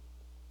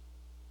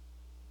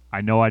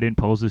 I know I didn't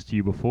pose this to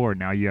you before.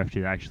 Now you have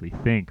to actually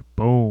think.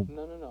 Boom.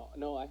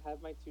 No, I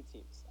have my 2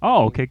 teams.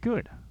 Oh, okay,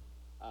 good.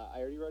 I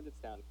already wrote it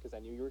down because I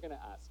knew you were going to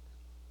ask.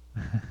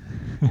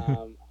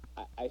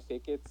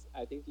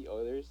 I think the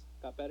Oilers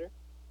got better.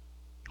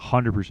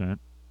 100%.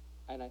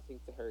 And I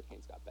think the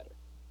Hurricanes got better.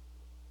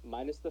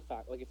 Minus the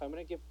fact, like, if I'm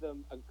going to give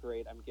them a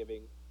grade, I'm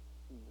giving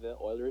the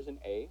Oilers an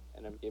A,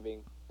 and I'm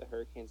giving the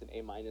Hurricanes an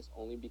A minus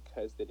only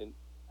because they didn't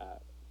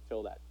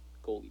fill that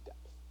goalie depth.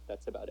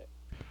 That's about it.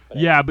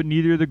 But but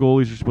neither of the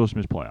goalies are supposed to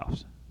miss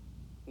playoffs.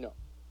 No.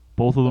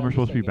 Both of them are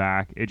supposed to be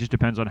back. It just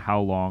depends on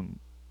how long.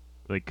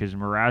 Like, because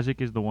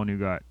Mrazek is the one who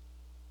got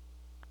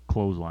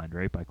clotheslined,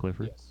 right, by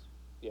Clifford?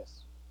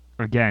 Yes.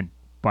 Again,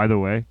 by the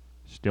way,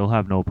 still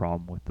have no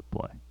problem with the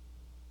play.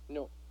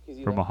 No,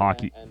 he's from a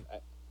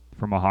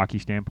hockey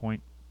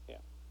standpoint. Yeah.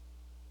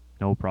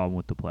 No problem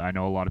with the play. I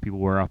know a lot of people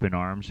were up in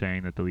arms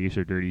saying that the Leafs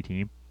are a dirty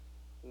team.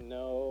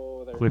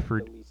 No, they're not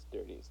the least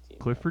dirtiest team.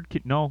 Clifford,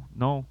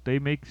 no, they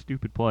make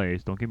stupid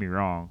plays. Don't get me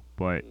wrong,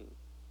 but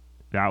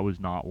that was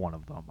not one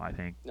of them. I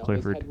think no,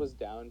 Clifford. His head was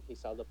down. He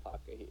saw the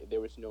puck.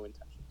 There was no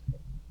intention to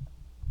hit.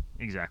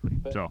 Exactly.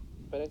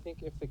 But I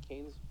think if the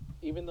Canes,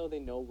 even though they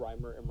know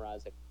Reimer and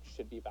Mrazek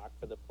should be back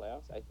for the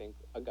playoffs, I think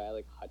a guy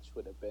like Hutch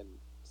would have been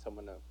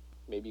someone to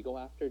maybe go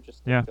after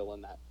just to fill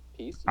in that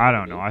piece. I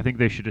don't know. I think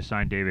they should have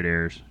signed David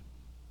Ayres.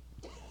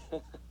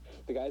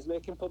 The guy's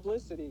making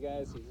publicity,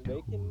 guys. He's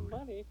making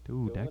money.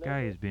 Dude, that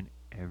guy has been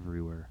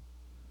everywhere.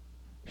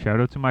 Shout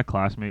out to my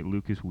classmate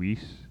Lucas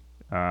Weiss.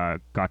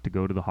 Got to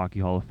go to the Hockey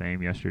Hall of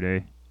Fame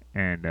yesterday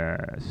and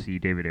see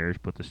David Ayres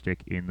put the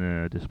stick in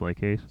the display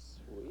case.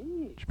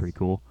 Sweet. It's pretty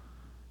cool.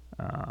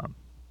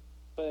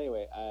 But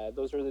anyway,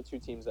 those are the 2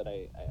 teams that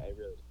I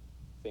really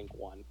think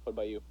won. What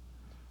about you?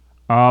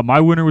 My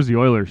winner was the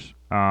Oilers.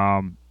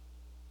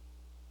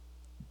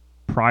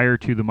 Prior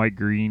to the Mike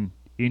Green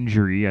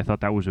injury, I thought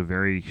that was a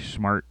very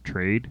smart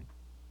trade.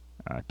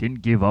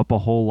 Didn't give up a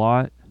whole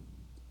lot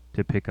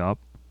to pick up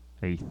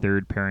a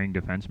third pairing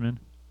defenseman.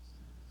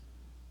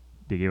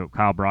 They gave up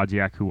Kyle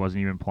Brodziak, who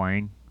wasn't even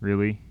playing,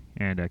 really,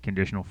 and a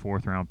conditional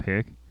 4th round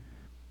pick.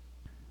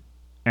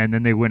 And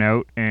then they went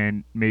out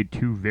and made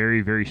 2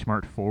 very, very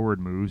smart forward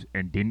moves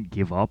and didn't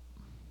give up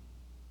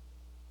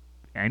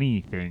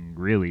anything,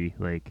 really.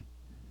 Like,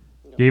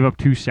 gave up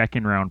 2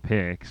 second-round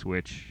picks,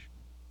 which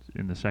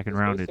in the second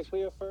round it's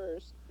basically a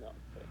first.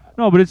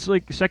 No, but it's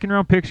like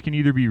second-round picks can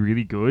either be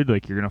really good,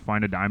 like you're going to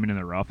find a diamond in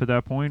the rough at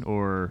that point,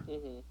 or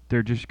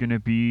they're just going to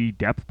be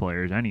depth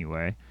players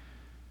anyway.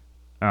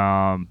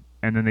 And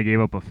then they gave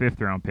up a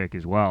 5th-round pick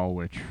as well,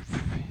 which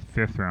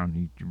 5th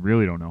round, you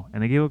really don't know.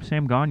 And they gave up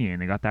Sam Gagner,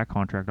 and they got that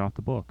contract off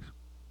the books.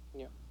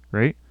 Yeah.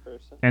 Right?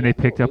 And they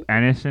picked up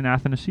Ennis and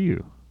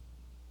Athanasiou,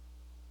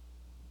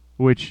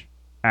 which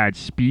adds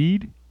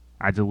speed,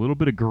 adds a little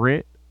bit of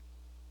grit,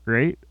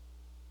 right,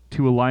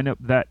 to a lineup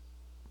that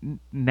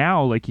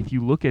now, like if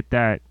you look at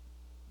that,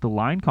 the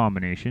line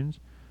combinations,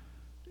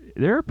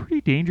 they're a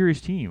pretty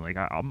dangerous team. Like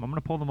I'm going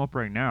to pull them up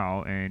right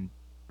now, and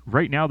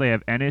right now they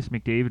have Ennis,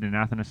 McDavid, and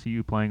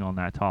Athanasiou playing on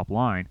that top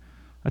line.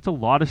 That's a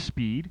lot of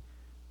speed.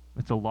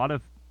 That's a lot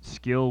of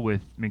skill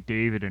with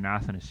McDavid and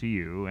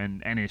Athanasiou,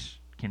 and Ennis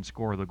can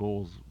score the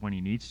goals when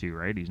he needs to.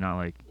 Right? He's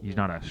not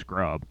a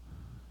scrub.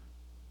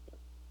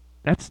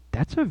 That's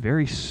a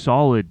very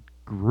solid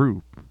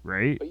group,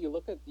 right? But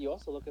you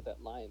also look at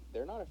that line.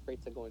 They're not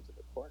afraid to go into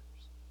the corners.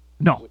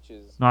 No, which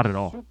is not at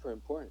all. Super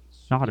important.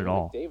 Not at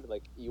all. McDavid,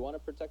 like you want to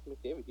protect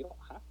McDavid, you don't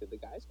have to. The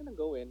guy's gonna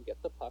go in,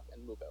 get the puck,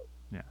 and move out.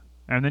 Yeah,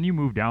 and then you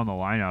move down the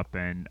lineup,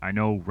 and I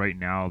know right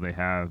now they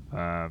have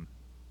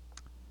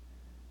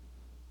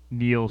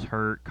Neil's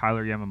hurt,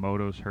 Kyler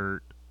Yamamoto's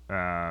hurt,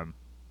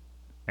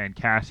 and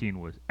Cassian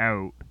was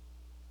out,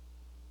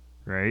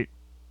 right?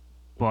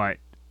 But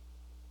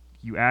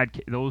you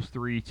add those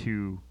three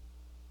to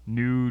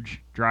Nuge,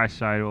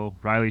 Draisaitl,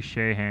 Riley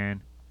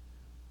Sheahan,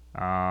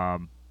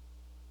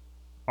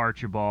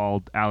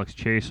 Archibald, Alex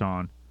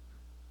Chason.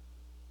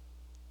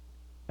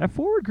 That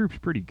forward group's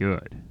pretty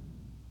good.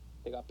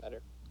 They got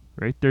better.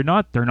 Right? They're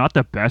not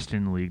the best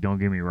in the league, don't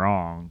get me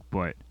wrong,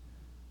 but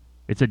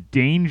it's a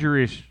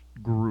dangerous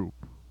group.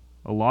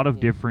 A lot of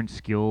different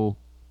skill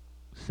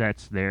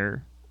sets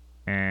there,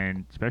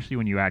 and especially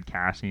when you add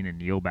Cassian and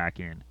Neil back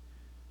in.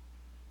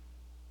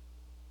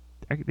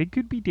 They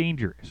could be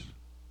dangerous,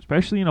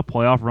 especially in a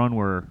playoff run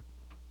where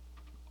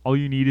all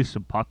you need is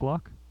some puck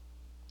luck.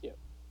 Yep.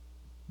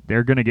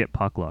 They're gonna get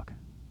puck luck.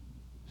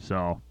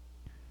 So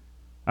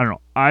I don't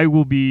know. I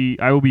will be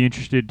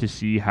interested to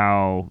see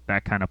how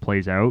that kind of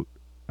plays out.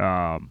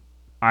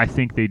 I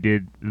think they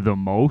did the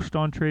most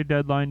on trade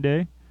deadline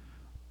day.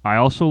 I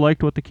also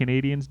liked what the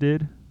Canadians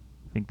did.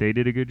 I think they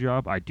did a good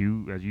job. I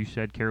do, as you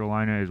said,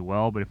 Carolina as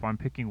well. But if I'm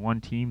picking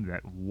one team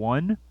that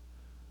won,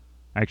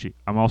 actually,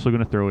 I'm also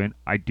going to throw in,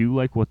 I do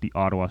like what the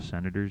Ottawa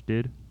Senators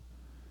did.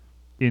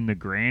 In the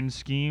grand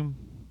scheme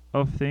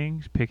of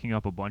things, picking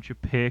up a bunch of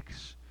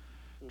picks,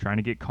 trying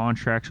to get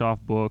contracts off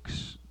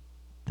books,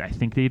 I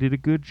think they did a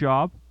good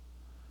job.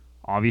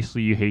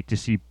 Obviously, you hate to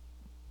see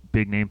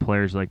big name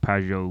players like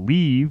Pajot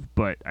leave,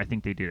 but I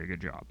think they did a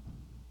good job.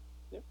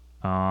 Yep.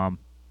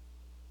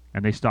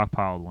 And they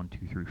stockpiled 1,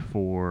 2, 3,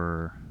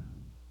 4,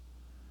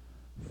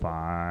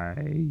 5.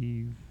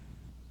 They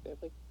have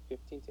like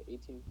 15 to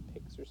 18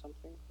 picks or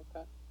something like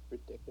that.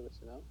 Ridiculous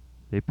amount.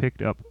 They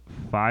picked up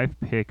 5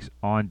 picks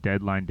on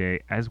deadline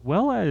day, as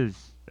well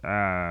as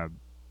I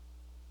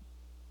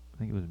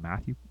think it was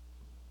Matthew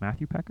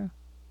Pekka.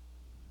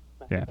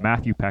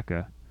 Matthew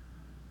Pekka,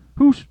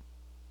 who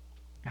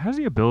has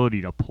the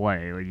ability to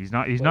play. Like he's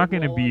not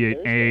going to be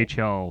an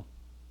AHL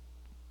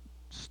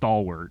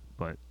stalwart,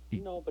 but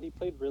but he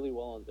played really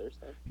well on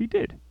Thursday. He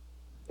did.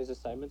 His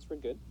assignments were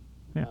good.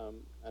 Yeah.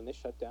 And they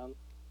shut down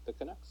the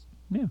Canucks.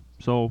 Yeah.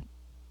 So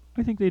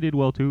I think they did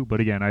well too.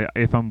 But again,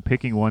 if I'm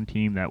picking one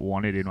team that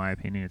won it, in my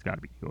opinion, it's got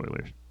to be the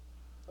Oilers.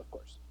 Of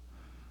course.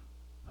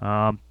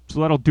 So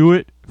that'll do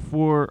it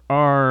for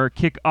our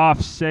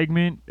kickoff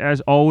segment.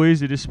 As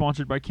always, it is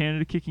sponsored by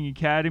Canada Kicking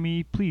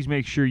Academy. Please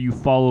make sure you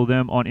follow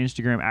them on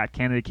Instagram at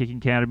Canada Kicking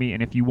Academy.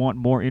 And if you want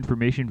more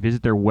information,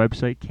 visit their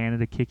website,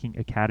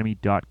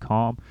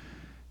 CanadaKickingAcademy.com.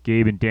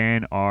 Gabe and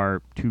Dan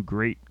are 2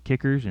 great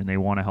kickers, and they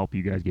want to help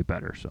you guys get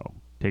better. So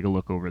take a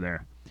look over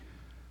there.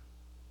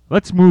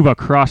 Let's move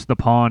across the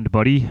pond,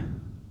 buddy.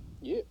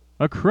 Yeah.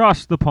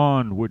 Across the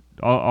pond.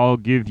 I'll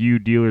give you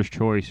dealer's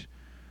choice.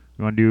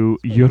 You want to do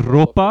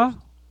Europa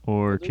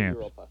or Champs?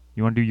 Europa.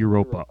 You want to do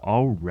Europa.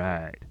 All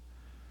right.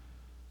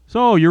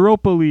 So,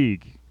 Europa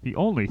League. The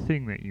only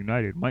thing that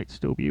United might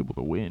still be able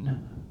to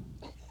win.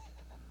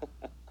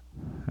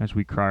 As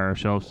we cry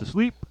ourselves to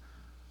sleep.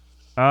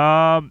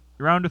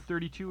 Round of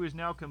 32 is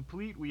now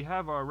complete. We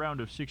have our round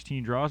of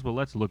 16 draws, but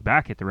let's look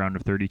back at the round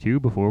of 32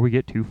 before we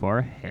get too far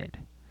ahead.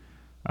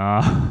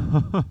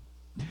 I'm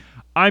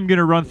going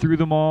to run through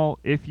them all.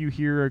 If you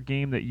hear a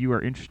game that you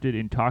are interested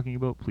in talking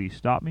about, please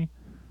stop me.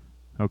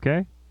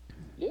 Okay?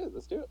 Yeah,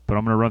 let's do it. But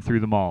I'm going to run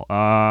through them all.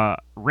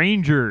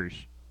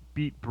 Rangers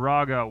beat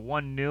Braga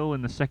 1-0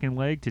 in the second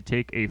leg to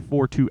take a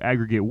 4-2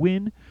 aggregate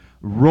win.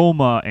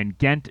 Roma and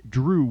Ghent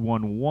drew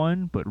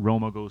 1-1, but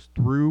Roma goes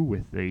through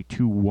with a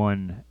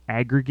 2-1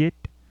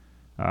 aggregate.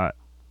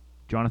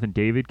 Jonathan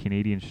David,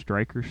 Canadian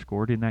striker,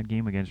 scored in that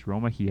game against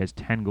Roma. He has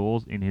 10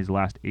 goals in his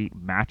last 8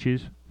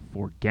 matches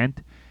for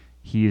Ghent.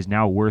 He is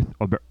now worth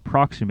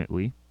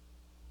approximately,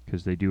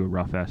 because they do a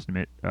rough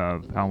estimate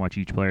of how much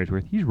each player is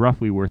worth, he's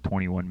roughly worth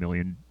 21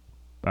 million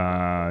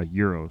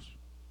euros.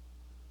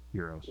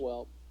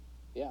 Well,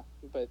 yeah,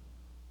 but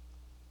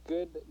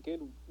good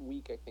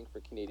week, I think,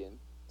 for Canadian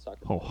soccer.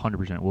 Oh,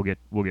 100%.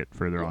 We'll get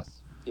further on.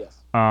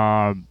 Yes.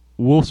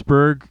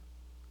 Wolfsburg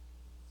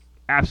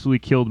absolutely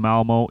killed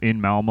Malmo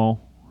in Malmo,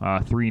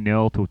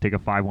 3-0 to take a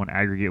 5-1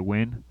 aggregate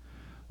win.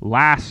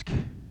 Lask,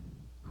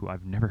 who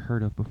I've never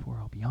heard of before,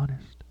 I'll be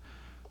honest,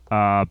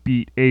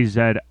 beat AZ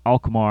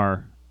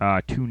Alkmaar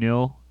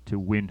 2-0 to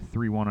win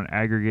 3-1 on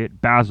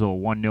aggregate. Basel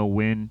 1-0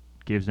 win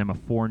gives them a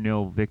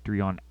 4-0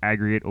 victory on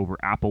aggregate over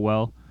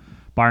Applewell.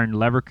 Bayern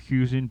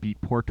Leverkusen beat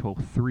Porto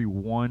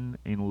 3-1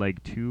 in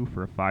leg 2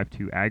 for a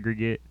 5-2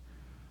 aggregate.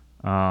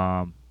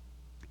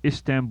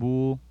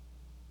 Istanbul,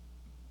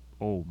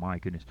 oh my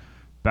goodness,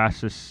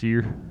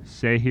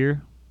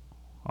 Basaksehir.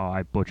 Oh,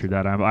 I butchered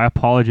that. I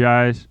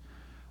apologize.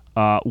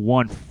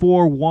 Won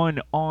 4-1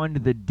 on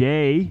the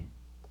day,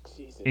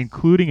 Jesus.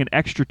 including an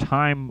extra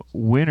time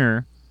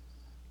winner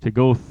to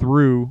go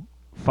through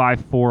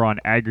 5-4 on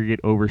aggregate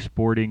over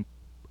Sporting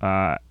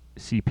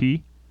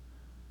CP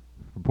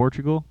from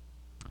Portugal.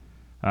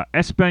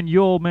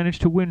 Espanyol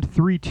managed to win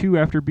 3-2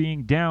 after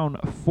being down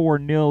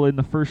 4-0 in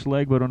the first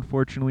leg, but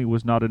unfortunately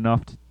was not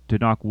enough to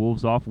knock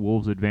Wolves off.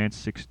 Wolves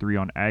advanced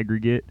 6-3 on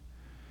aggregate.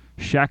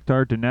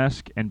 Shakhtar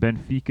Donetsk and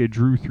Benfica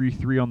drew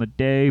 3-3 on the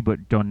day,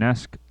 but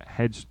Donetsk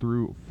heads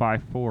through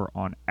 5-4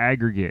 on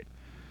aggregate.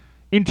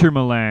 Inter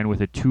Milan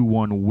with a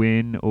 2-1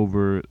 win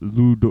over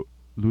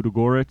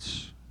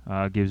Ludogorets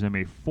gives them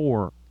a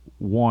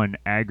 4-1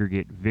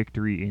 aggregate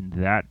victory in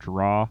that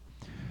draw.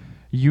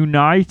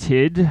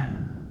 United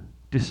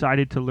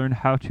decided to learn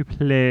how to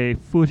play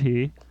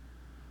footy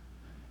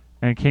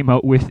and came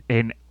out with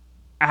an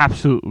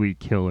absolutely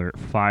killer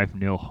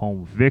 5-0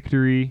 home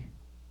victory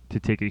to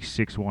take a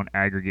 6-1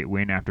 aggregate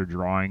win after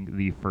drawing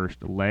the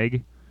first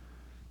leg.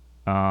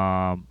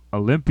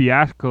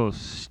 Olympiacos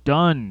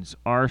stuns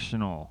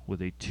Arsenal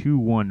with a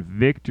 2-1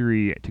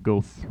 victory to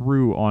go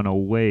through on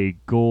away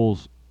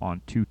goals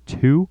on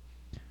 2-2.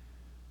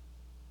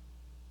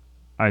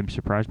 I'm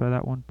surprised by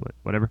that one, but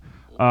whatever.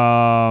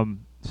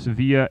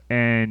 Sevilla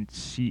and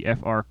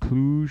CFR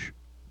Cluj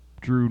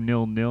drew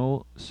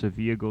 0-0.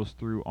 Sevilla goes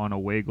through on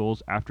away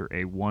goals after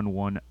a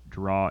 1-1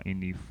 draw in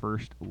the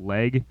first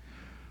leg.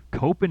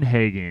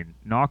 Copenhagen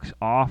knocks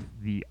off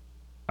the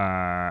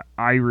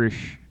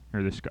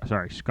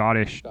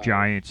Scottish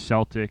giant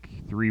Celtic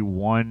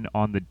 3-1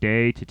 on the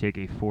day to take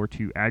a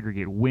 4-2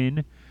 aggregate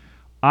win.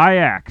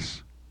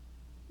 Ajax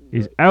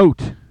is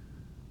out.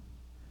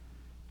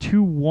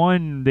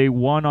 2-1 they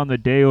won on the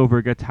day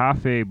over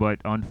Getafe, but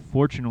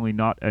unfortunately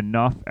not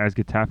enough as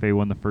Getafe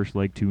won the first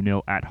leg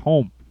 2-0 at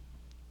home.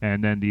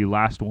 And then the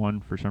last one,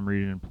 for some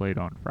reason, played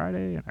on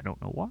Friday, and I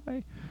don't know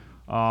why.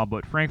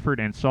 But Frankfurt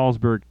and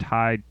Salzburg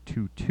tied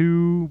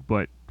 2-2,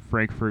 but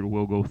Frankfurt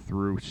will go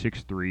through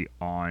 6-3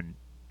 on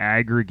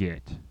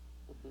aggregate.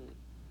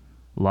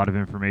 A lot of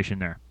information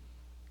there.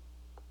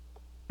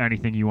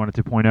 Anything you wanted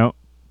to point out?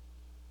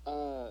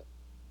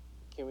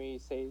 Can we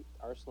say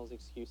Arsenal's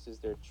excuse is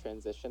they're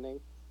transitioning,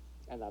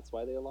 and that's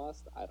why they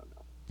lost? I don't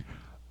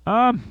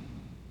know.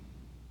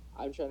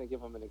 I'm trying to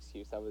give them an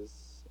excuse. That was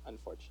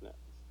unfortunate.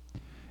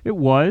 It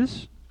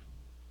was.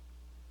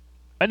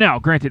 Now,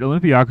 granted,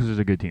 Olympiacos is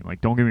a good team.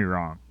 Like, don't get me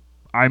wrong.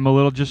 I'm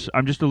just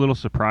a little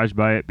surprised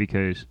by it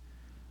because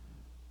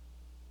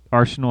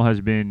Arsenal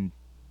has been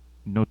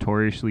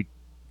notoriously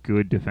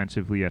good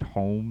defensively at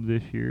home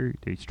this year.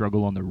 They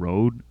struggle on the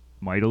road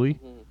mightily.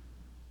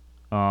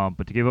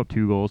 But to give up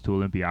 2 goals to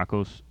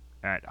Olympiacos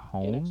at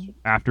home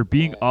after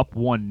being up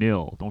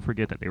 1-0, don't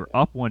forget that they were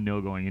up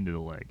 1-0 going into the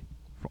leg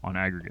on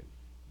aggregate.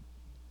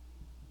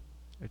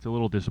 It's a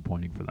little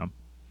disappointing for them.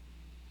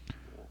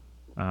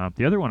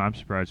 The other one I'm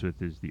surprised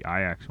with is the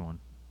Ajax one.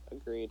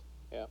 Agreed,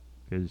 yeah.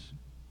 Because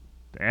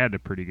they had a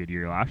pretty good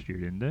year last year,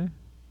 didn't they?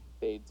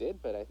 They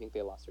did, but I think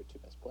they lost their 2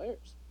 best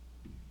players.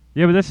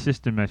 Yeah, but that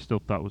system I still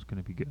thought was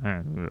going to be good.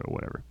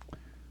 Whatever.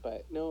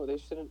 But no, they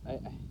shouldn't.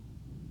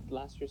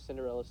 Last year's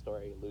Cinderella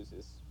story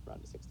loses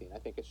round of 16. I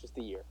think it's just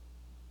a year.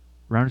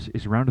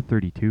 It's round of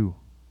 32.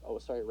 Oh,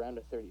 sorry, round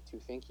of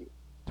 32. Thank you.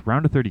 It's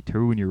round of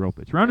 32 in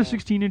Europa. It's round of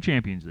 16 in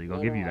Champions League. I'll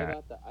give you that. I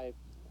got that. I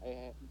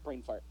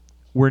brain fart.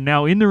 We're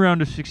now in the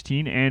round of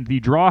 16, and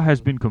the draw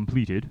has been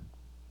completed.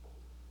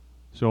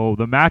 So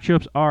the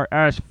matchups are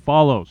as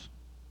follows.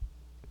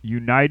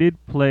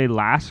 United play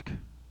Lask.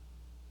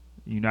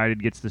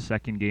 United gets the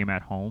second game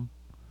at home.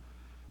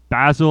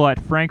 Basel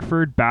at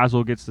Frankfurt.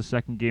 Basel gets the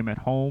second game at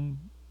home.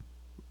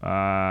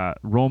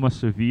 Roma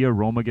Sevilla.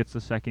 Roma gets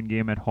the second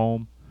game at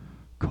home.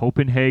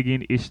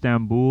 Copenhagen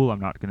Istanbul. I'm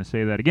not going to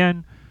say that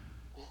again.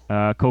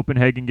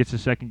 Copenhagen gets the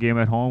second game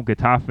at home.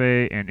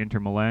 Getafe and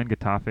Inter Milan.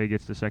 Getafe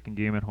gets the second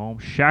game at home.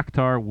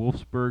 Shakhtar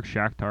Wolfsburg.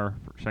 Shakhtar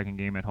second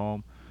game at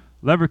home.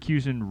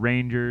 Leverkusen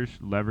Rangers.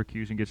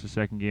 Leverkusen gets the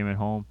second game at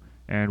home.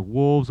 And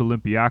Wolves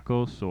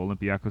Olympiacos. So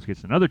Olympiacos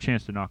gets another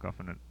chance to knock off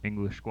an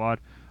English squad.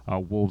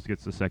 Wolves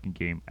gets the second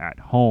game at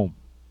home.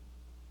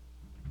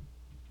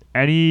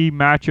 Any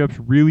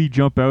matchups really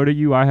jump out at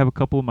you? I have a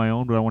couple of my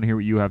own, but I want to hear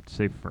what you have to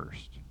say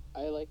first.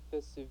 I like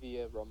the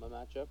Sevilla-Roma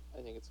matchup.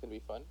 I think it's going to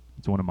be fun.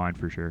 It's one of mine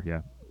for sure,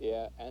 yeah.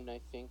 Yeah, and I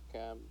think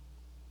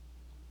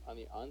on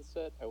the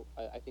onset,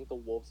 I think the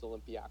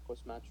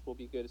Wolves-Olympiacos match will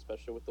be good,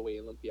 especially with the way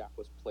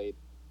Olympiacos played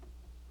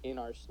in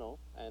Arsenal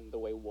and the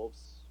way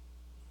Wolves,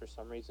 for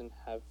some reason,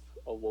 have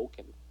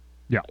awoken.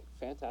 Yeah.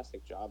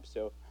 Fantastic job.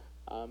 So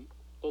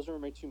those are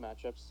my 2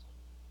 matchups.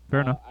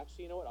 Fair enough.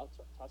 Actually, you know what? I'll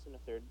toss in a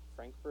third.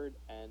 Frankfurt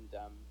and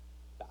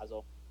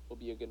Basel will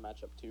be a good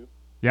matchup too.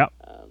 Yeah.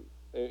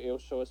 It'll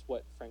show us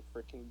what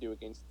Frankfurt can do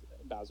against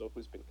Basil,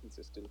 who's been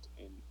consistent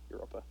in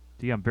Europa.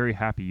 See, I'm very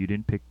happy you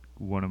didn't pick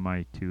one of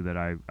my two that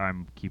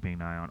I'm keeping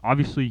an eye on.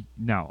 Obviously,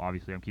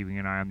 I'm keeping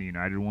an eye on the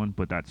United one,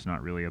 but that's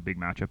not really a big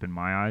matchup in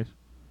my eyes.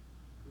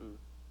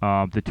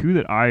 Mm. The two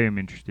that I am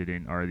interested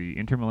in are the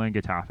Inter Milan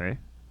Getafe,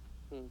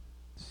 Mm.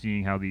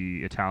 seeing how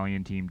the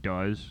Italian team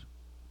does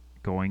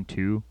going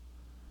to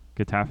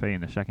Getafe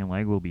in the second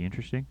leg will be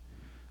interesting.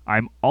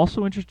 I'm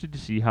also interested to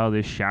see how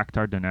this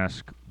Shakhtar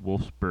Donetsk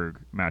Wolfsburg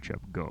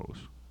matchup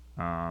goes.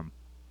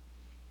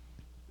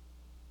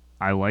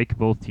 I like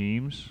both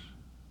teams,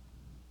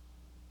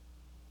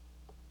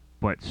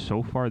 but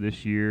so far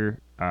this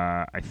year,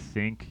 I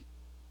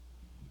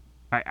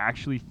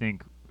actually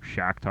think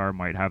Shakhtar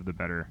might have the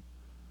better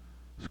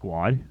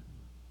squad.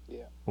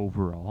 Yeah.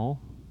 Overall,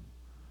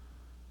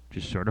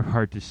 just sort of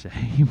hard to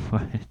say,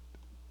 but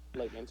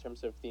like in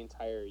terms of the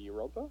entire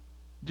Europa.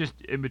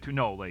 Just in between,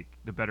 no, like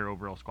the better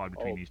overall squad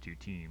between these two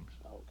teams.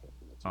 Oh, okay.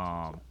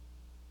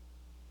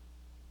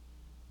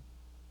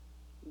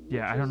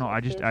 Yeah, I don't know.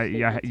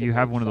 You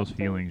have one of those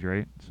feelings,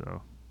 right?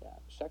 So. Yeah,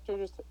 Shakhtar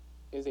just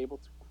is able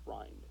to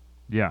grind.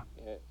 Yeah.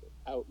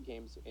 Out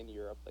games in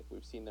Europe, like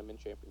we've seen them in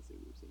Champions League,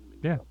 we've seen them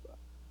in Europa.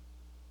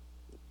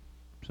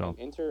 So. And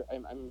Inter,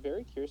 I'm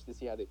very curious to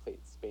see how they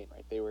played Spain.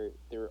 Right, they were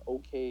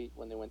okay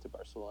when they went to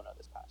Barcelona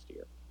this past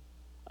year.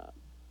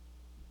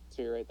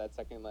 So you're right, that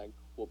second leg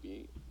will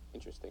be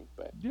interesting.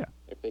 But yeah,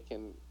 if they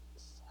can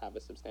have a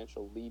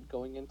substantial lead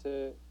going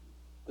into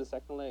the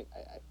second leg,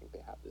 I think they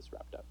have this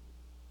wrapped up.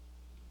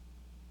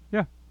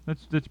 Yeah,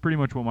 that's pretty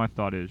much what my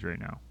thought is right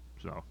now.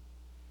 So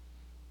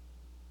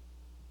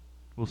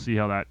we'll see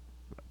how that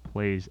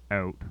plays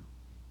out.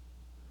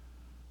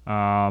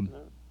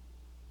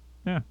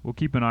 Yeah, we'll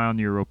keep an eye on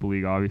the Europa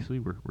League. Obviously,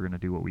 we're gonna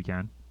do what we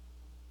can,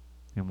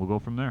 and we'll go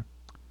from there.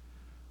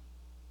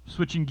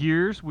 Switching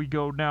gears, we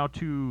go now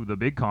to the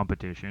big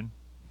competition.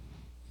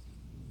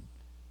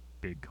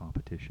 Big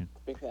competition.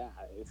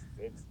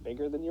 It's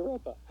bigger than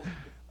Europa.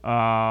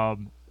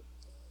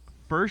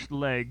 First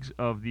legs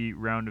of the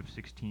round of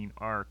 16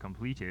 are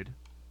completed.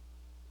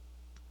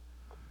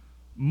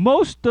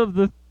 Most of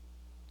the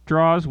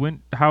draws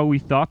went how we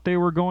thought they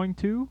were going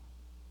to,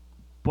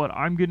 but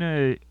I'm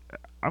gonna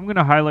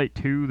highlight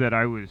two that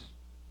I was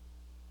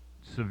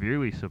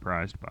severely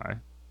surprised by.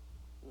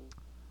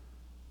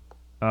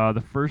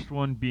 The first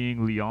one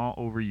being Lyon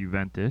over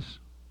Juventus.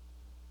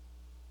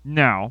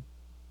 Now,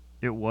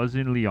 it was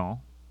in Lyon.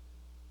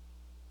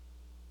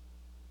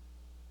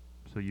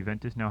 So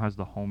Juventus now has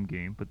the home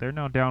game, but they're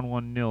now down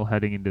 1-0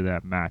 heading into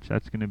that match.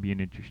 That's going to be an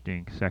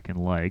interesting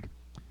second leg.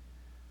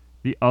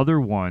 The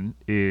other one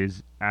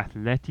is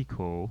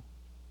Atletico,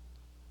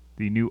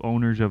 the new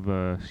owners of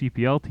a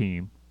CPL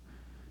team,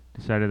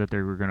 decided that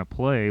they were going to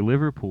play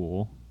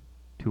Liverpool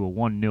to a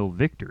 1-0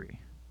 victory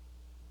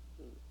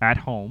at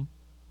home,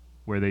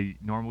 where they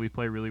normally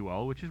play really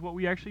well, which is what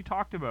we actually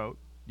talked about,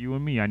 you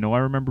and me. I know I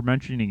remember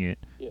mentioning it,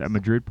 that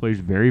Madrid plays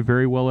very,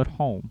 very well at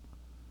home.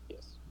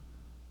 Yes.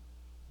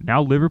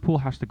 Now Liverpool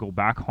has to go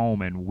back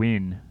home and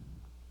win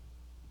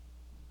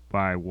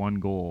by 1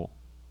 goal,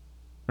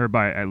 or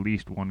by at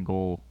least 1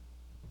 goal,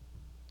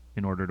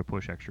 in order to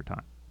push extra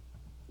time.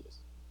 Yes.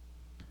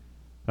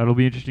 That'll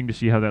be interesting to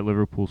see how that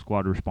Liverpool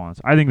squad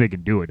responds. I think they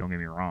can do it, don't get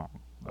me wrong.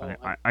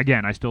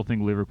 I still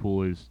think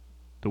Liverpool is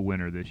the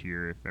winner this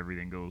year if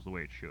everything goes the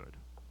way it should.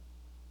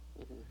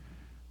 Mm-hmm.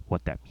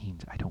 What that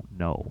means, I don't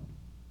know.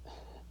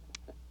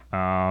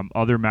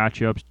 Other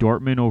matchups,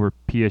 Dortmund over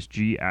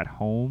PSG at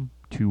home,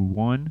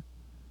 2-1.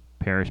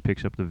 Paris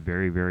picks up the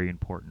very, very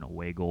important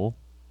away goal.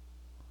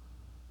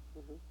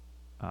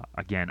 Mm-hmm.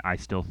 Again, I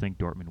still think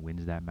Dortmund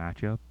wins that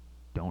matchup.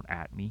 Don't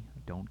at me. I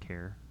don't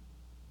care.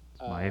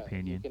 It's my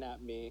opinion. You can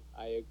at me.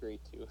 I agree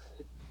too.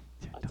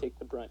 I'll take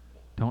the brunt.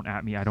 Don't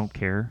at me. I don't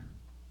care.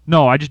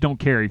 No, I just don't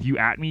care. If you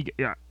at me,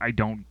 I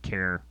don't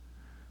care.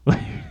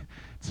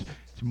 It's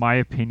my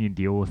opinion.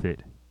 Deal with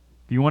it.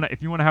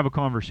 If you wanna have a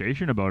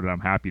conversation about it,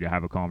 I'm happy to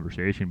have a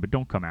conversation. But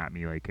don't come at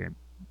me like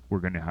we're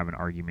gonna have an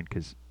argument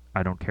because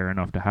I don't care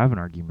enough to have an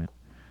argument.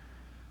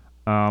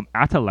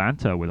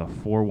 Atalanta with a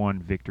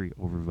 4-1 victory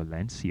over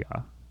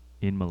Valencia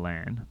in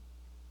Milan.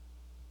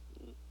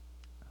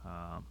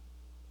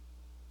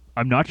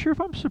 I'm not sure if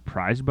I'm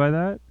surprised by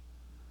that.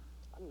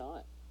 I'm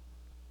not.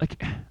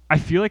 Like, I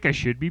feel like I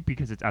should be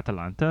because it's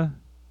Atalanta.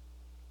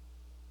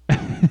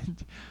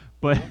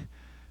 But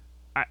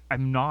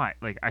I'm not.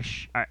 Like, I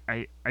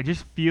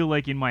just feel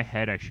like in my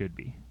head I should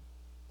be.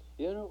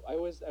 You know, I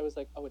was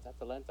like, oh, it's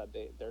Atalanta.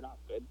 They're not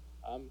good.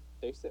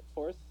 They sit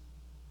 4th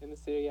in the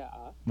Serie A.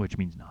 Which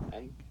means nothing.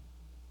 And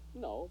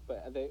no,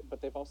 but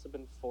they've also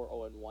been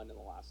 4-0-1 in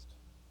the last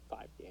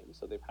 5 games,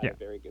 so they've had a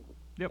very good.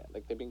 Yep. Yeah,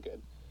 like they've been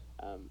good.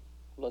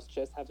 Los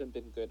Chess haven't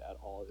been good at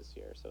all this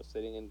year, so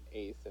sitting in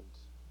 8th, and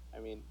I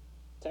mean,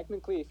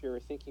 technically, if you were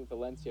thinking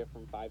Valencia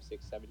from 5,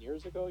 6, 7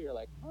 years ago, you're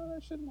like, oh,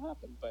 that shouldn't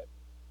happen, but.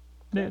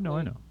 Yeah, no,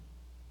 I know.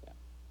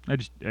 Yeah.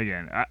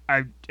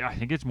 I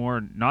think it's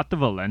more not the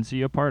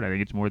Valencia part. I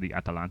think it's more the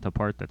Atalanta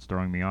part that's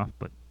throwing me off.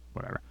 But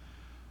whatever.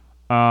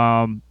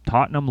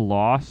 Tottenham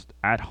lost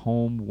at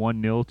home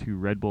 1-0 to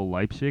Red Bull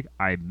Leipzig.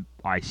 I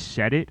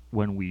said it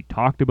when we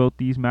talked about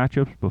these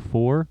matchups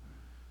before.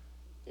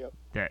 Yep.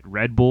 That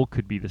Red Bull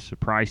could be the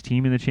surprise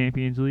team in the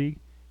Champions League.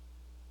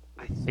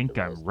 I think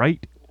I'm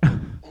right.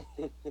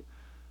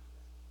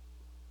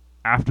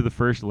 After the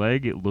first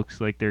leg, it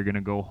looks like they're going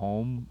to go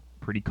home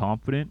pretty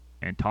confident,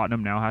 and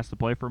Tottenham now has to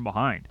play from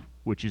behind,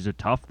 which is a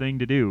tough thing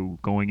to do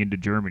going into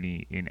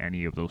Germany in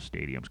any of those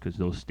stadiums because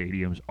those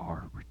stadiums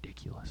are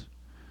ridiculous.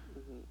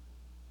 Mm-hmm.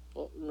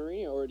 Well,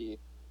 Mourinho already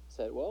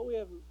said, well, we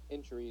have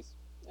injuries.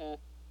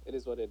 It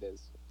is what it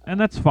is. And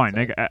that's fine,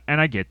 So,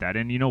 and I get that.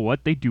 And you know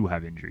what? They do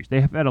have injuries.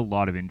 They have had a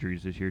lot of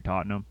injuries this year,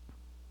 Tottenham,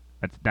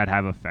 that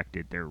have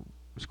affected their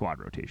squad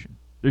rotation.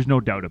 There's no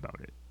doubt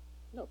about it.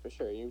 no, for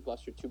sure. You've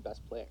lost your two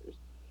best players.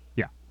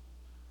 Yeah.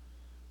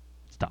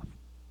 It's tough.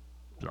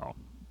 So,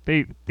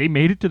 they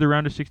made it to the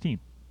round of 16.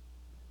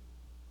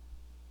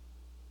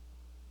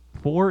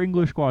 4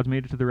 English squads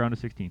made it to the round of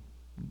 16.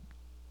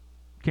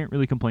 Can't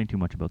really complain too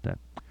much about that.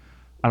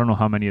 I don't know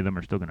how many of them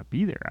are still going to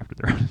be there after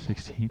the round of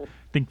 16. I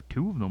think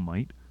 2 of them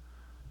might.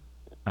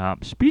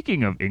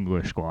 Speaking of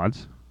English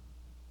squads.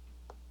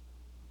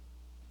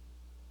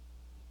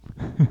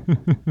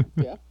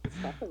 Yeah.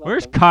 Let's talk about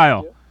Where's them.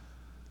 Kyle? Yeah.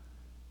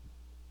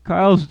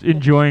 Kyle's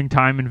enjoying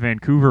time in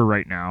Vancouver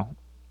right now.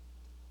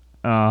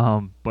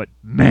 But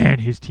man,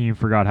 his team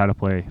forgot how to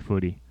play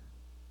footy.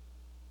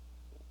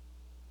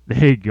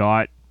 They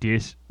got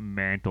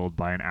dismantled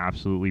by an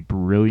absolutely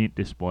brilliant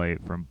display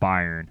from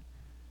Bayern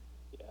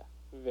Yeah.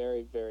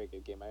 Very, very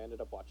good game. I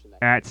ended up watching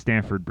that at game.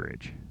 Stamford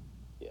Bridge.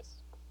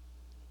 Yes.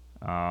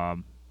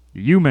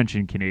 You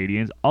mentioned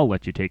Canadians. I'll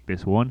let you take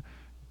this one.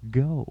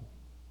 Go.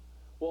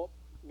 Well,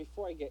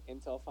 before I get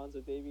into Alphonso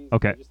Davies,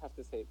 Okay. I just have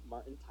to say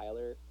Martin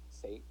Tyler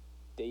say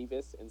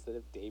Davis instead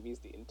of Davies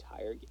the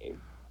entire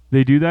game.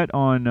 They do that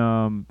on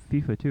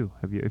FIFA too.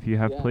 If you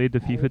have Yeah, played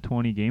the I FIFA would-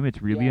 20 game,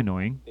 it's really Yeah,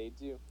 annoying. They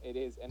do. It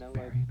is. And I'm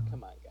Very like, annoying.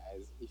 come on,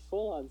 guys. He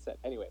full on set.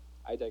 Anyway,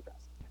 I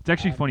digress. It's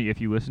actually funny if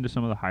you listen to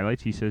some of the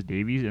highlights. He says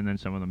Davies, and then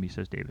some of them he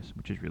says Davis,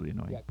 which is really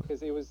annoying. Yeah, but-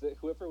 because it was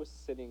whoever was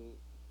sitting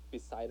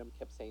beside him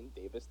kept saying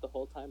Davis the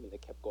whole time, and they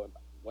kept going,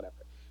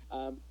 whatever.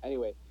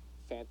 Anyway,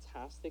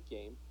 fantastic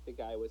game. The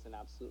guy was an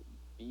absolute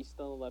beast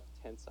on the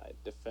left-hand side.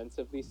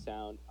 Defensively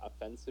sound,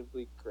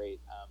 offensively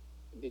great.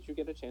 Did you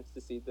get a chance to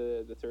see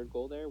the third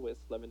goal there with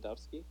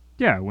Lewandowski?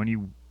 Yeah,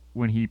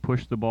 when he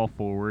pushed the ball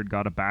forward,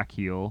 got a back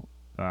heel,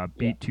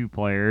 beat 2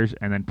 players,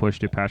 and then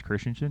pushed it past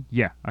Christensen.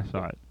 Yeah, I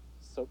saw it.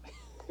 So,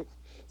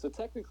 so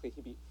technically,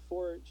 he beat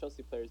 4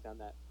 Chelsea players down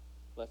that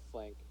left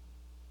flank.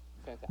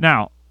 Fantastic.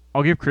 Now,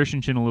 I'll give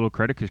Christensen a little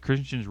credit because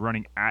Christensen's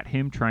running at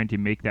him trying to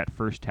make that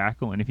first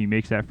tackle, and if he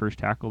makes that first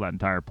tackle, that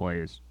entire play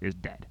is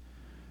dead.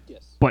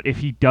 Yes. But if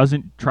he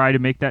doesn't try to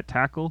make that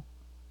tackle,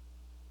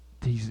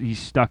 he's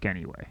stuck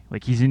anyway.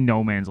 Like, he's in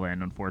no man's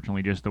land,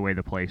 unfortunately, just the way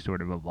the play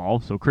sort of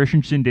evolved. So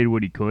Christensen did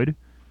what he could.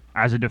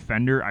 As a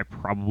defender, I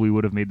probably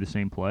would have made the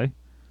same play.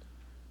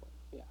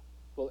 Yeah.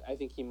 Well, I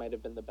think he might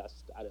have been the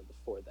best out of the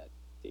 4 that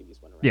Davies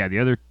went around.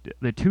 Yeah,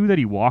 the 2 that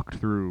he walked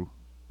through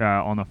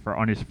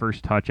on his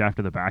first touch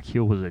after the back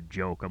heel was a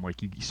joke. I'm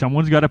like,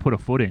 someone's got to put a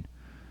foot in.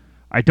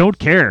 I don't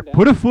care.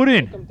 Put a foot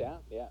Took him in. down.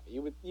 Yeah,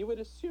 you would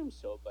assume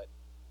so, but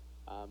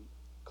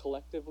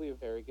collectively a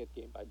very good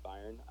game by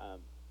Bayern.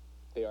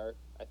 They are,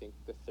 I think,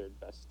 the 3rd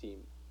best team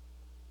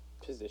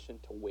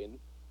positioned to win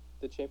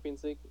the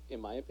Champions League, in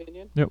my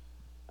opinion. Yep.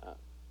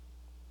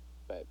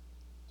 But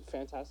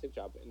fantastic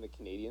job in the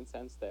Canadian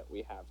sense that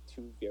we have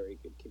 2 very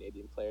good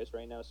Canadian players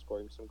right now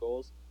scoring some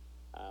goals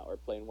or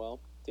playing well,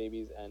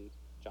 Davies and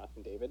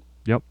Jonathan David.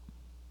 Yep.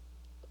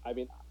 I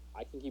mean,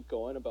 I can keep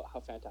going about how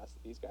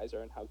fantastic these guys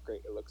are and how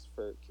great it looks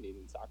for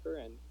Canadian soccer.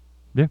 And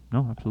Yeah,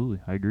 no, absolutely.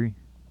 I agree.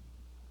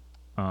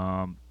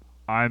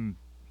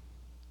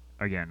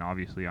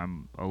 Obviously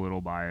I'm a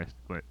little biased,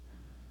 but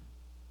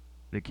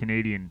the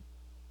Canadian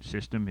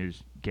system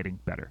is getting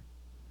better.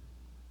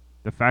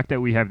 The fact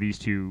that we have these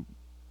 2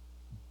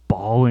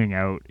 balling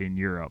out in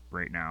Europe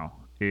right now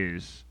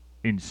is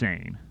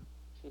insane.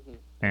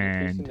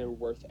 increasing their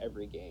worth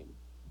every game.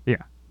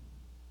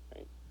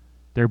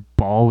 They're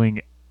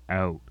balling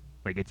out.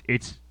 Like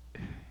it's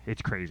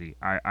crazy.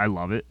 I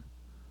love it.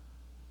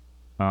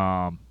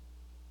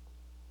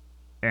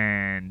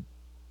 And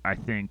I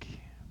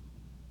think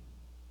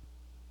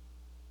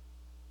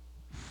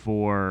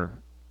for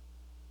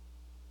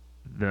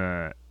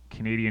the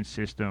Canadian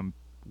system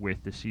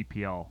with the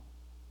CPL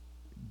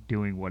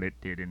doing what it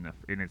did in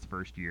its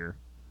first year,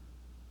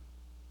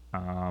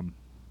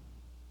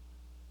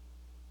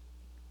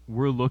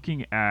 we're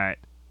looking at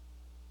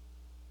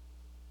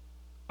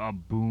a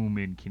boom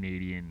in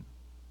Canadian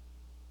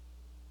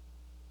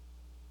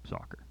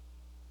soccer.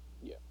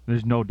 Yeah.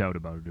 There's no doubt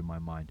about it in my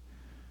mind.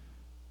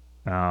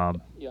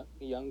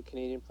 Young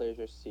Canadian players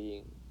are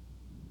seeing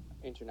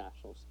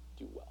internationals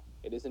do well.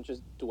 It isn't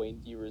just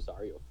Dwayne Di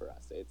Rosario for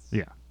us. It's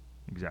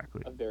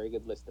Exactly. a very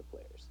good list of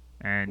players.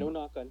 And No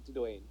knock on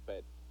Dwayne,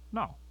 but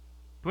no,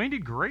 Dwayne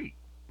did great,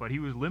 but he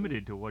was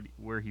limited to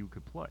where he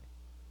could play.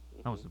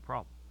 That was the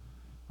problem.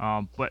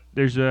 But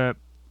there's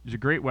It's a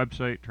great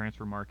website,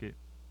 Transfer Market.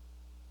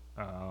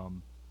 I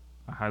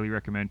highly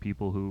recommend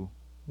people who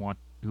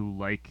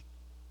like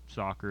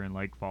soccer and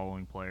like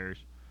following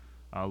players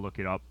look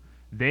it up.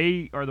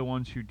 They are the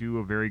ones who do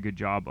a very good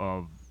job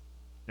of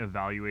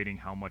evaluating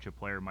how much a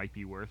player might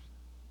be worth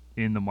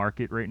in the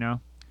market right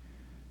now.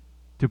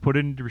 To put it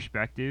into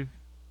perspective,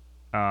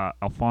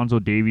 Alfonso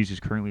Davies is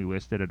currently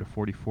listed at a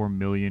 44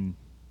 million.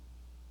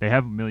 They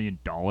have $1 million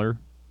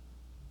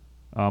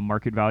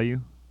market value.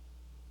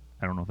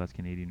 I don't know if that's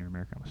Canadian or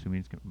American. I'm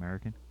assuming it's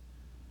American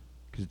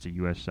because it's a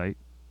U.S. site.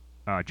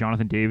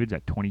 Jonathan David's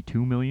at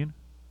 22 million,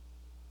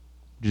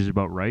 which is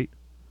about right.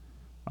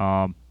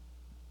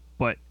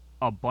 But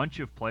a bunch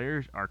of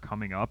players are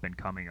coming up and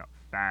coming up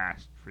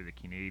fast for the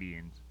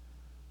Canadians.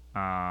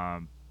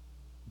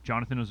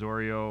 Jonathan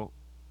Osorio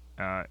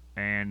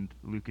and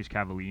Lucas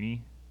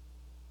Cavallini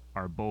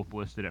are both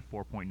listed at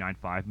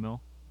 4.95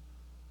 mil,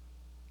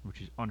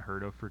 which is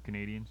unheard of for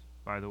Canadians,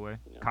 by the way.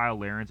 Yeah. Kyle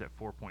Laren's at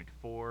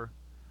 4.4.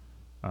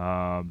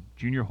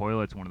 Junior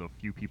Hoylett's one of the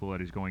few people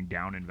that is going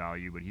down in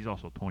value, but he's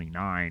also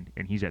 29,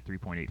 and he's at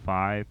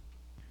 3.85.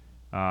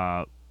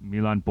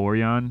 Milan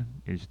Borjan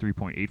is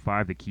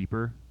 3.85, the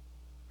keeper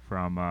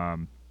from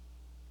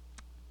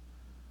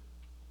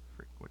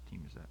what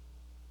team is that?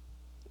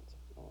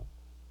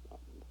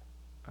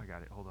 I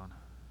got it. Hold on.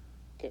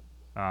 Okay.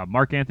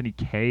 Mark Anthony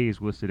Kaye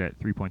is listed at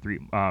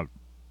 3.3.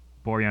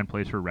 Borjan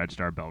plays for Red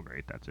Star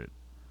Belgrade. That's it.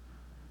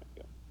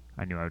 Okay.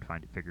 I knew I would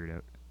find it. Figure it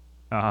out.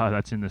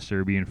 That's in the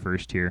Serbian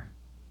first tier.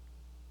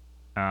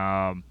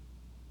 You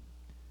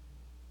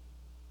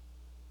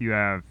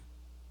have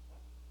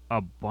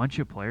a bunch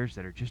of players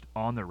that are just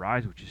on the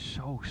rise, which is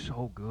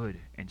so good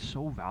and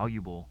so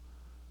valuable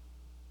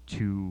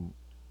to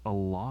a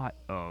lot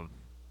of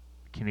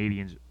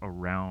Canadians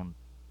around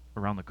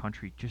the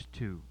country, just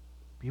to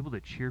be able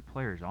to cheer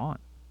players on,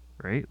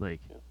 right?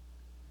 Like, yeah.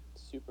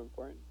 It's super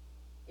important.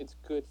 It's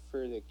good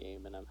for the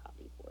game, and I'm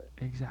happy for it.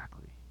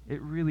 Exactly. It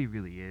really,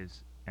 really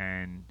is,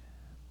 and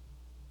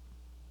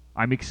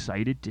I'm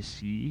excited to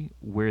see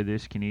where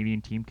this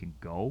Canadian team can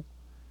go.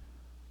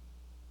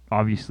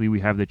 Obviously,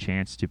 we have the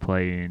chance to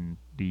play in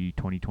the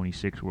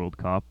 2026 World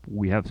Cup.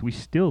 We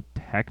still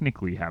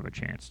technically have a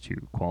chance to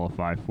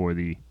qualify for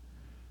the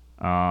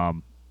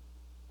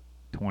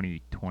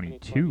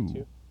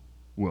 2022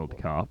 World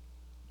Cup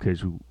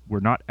because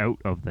we're not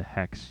out of the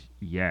hex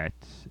yet.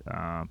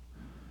 Let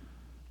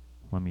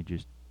me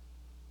just.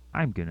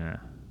 I'm gonna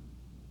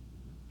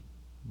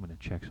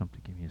check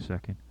something. Give me a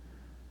second.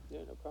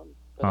 Yeah, no problem.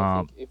 But I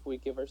think if we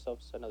give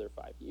ourselves another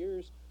 5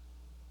 years,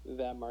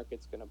 that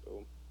market's gonna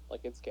boom.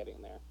 Like, it's getting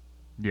there.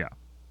 Yeah.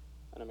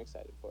 And I'm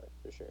excited for it,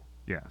 for sure.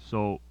 Yeah,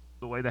 so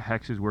the way the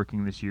Hex is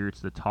working this year, it's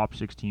the top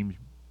 6 teams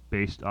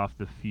based off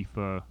the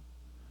FIFA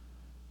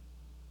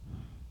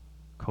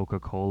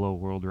Coca-Cola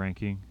World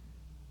Ranking.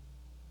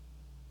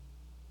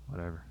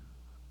 Whatever.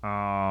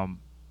 Are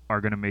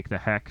going to make the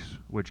Hex,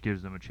 which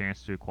gives them a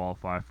chance to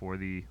qualify for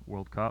the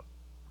World Cup.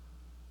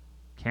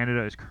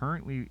 Canada is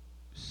currently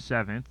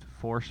 7th,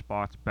 4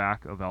 spots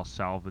back of El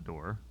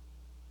Salvador.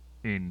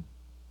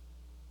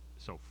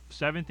 So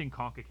 7th in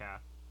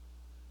CONCACAF.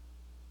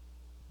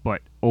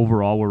 But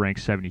overall, we're ranked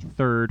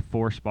 73rd,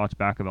 4 spots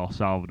back of El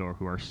Salvador,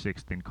 who are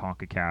 6th in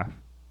CONCACAF.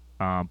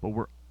 But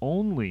we're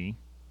only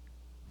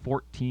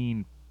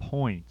 14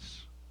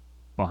 points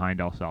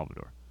behind El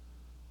Salvador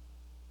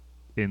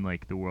in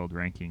like the world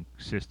ranking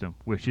system,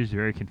 which is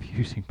very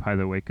confusing, by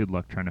the way. Good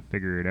luck trying to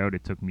figure it out.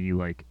 It took me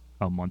like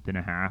a month and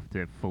a half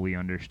to fully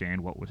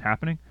understand what was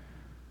happening.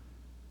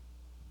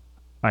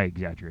 I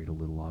exaggerate a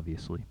little,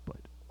 obviously, but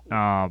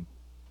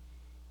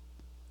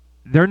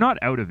they're not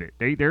out of it.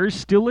 There is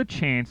still a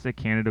chance that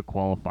Canada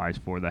qualifies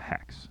for the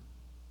Hex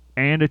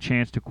and a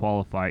chance to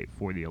qualify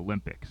for the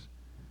Olympics.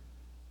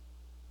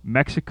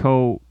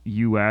 Mexico,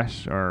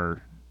 U.S.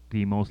 are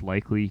the most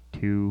likely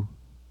two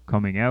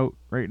coming out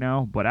right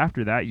now. But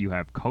after that, you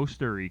have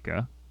Costa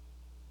Rica,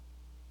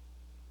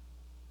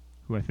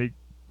 who I think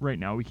right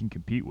now we can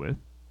compete with.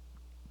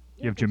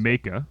 You have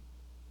Jamaica,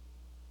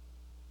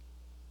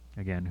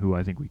 again, who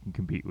I think we can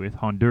compete with.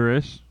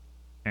 Honduras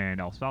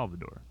and El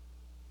Salvador.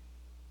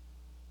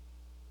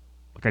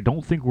 Like, I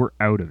don't think we're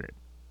out of it.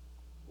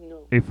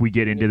 No. If we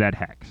get into that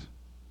Hex.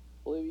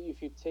 Well,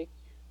 if you take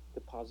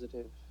the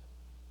positive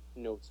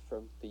notes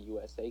from the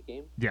USA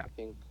game, yeah, I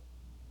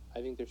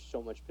think there's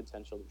so much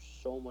potential. There's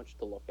so much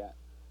to look at,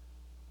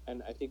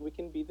 and I think we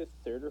can be the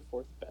 3rd or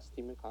 4th best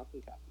team in CONCACAF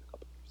in a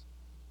couple of years.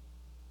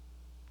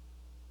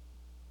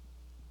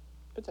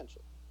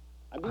 Potentially.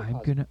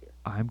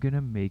 I'm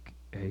gonna make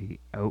a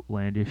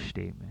outlandish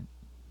statement.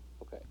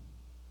 Okay.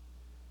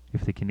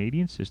 If the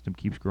Canadian system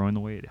keeps growing the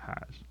way it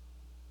has,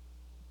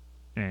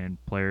 and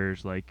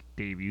players like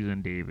Davies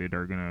and David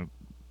are gonna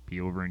be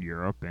over in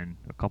Europe, and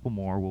a couple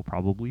more will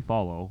probably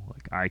follow.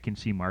 Like, I can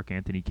see Mark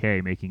Anthony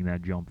Kaye making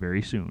that jump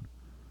very soon,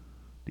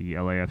 the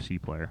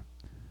LAFC player,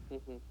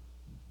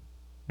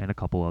 and a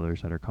couple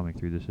others that are coming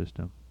through the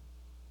system.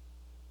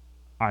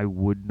 I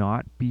would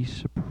not be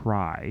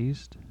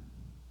surprised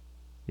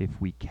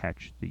if we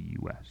catch the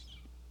U.S.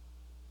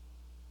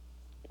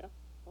 Yeah,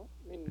 well,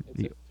 I mean, mean,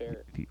 it's a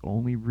fair. The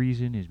only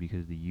reason is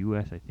because the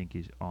U.S. I think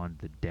is on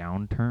the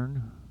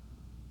downturn,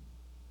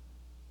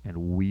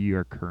 and we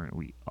are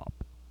currently up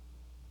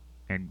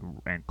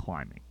and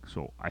climbing.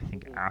 So I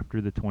think Mhm.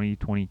 after the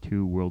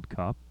 2022 World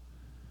Cup,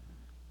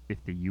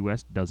 if the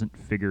U.S. doesn't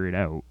figure it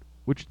out,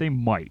 which they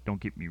might,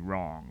 don't get me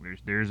wrong,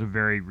 there's a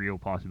very real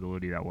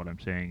possibility that what I'm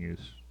saying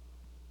is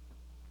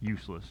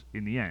useless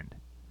in the end.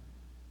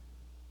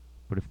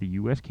 But if the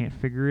U.S. can't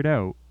figure it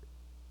out,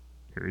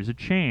 there is a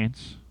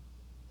chance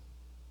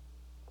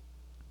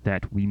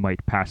that we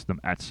might pass them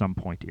at some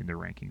point in the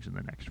rankings in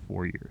the next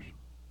 4 years.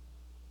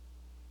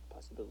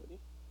 Possibility.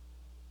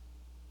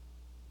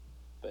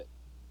 But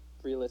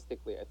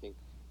realistically, I think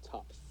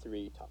top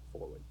 3, top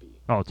 4 would be.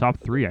 Oh, top a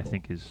 3 good I goal.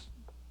 think is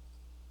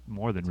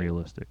more than Attainable.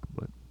 realistic,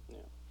 but Yeah.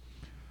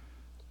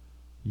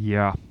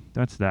 yeah,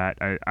 that's that.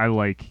 I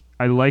like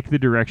the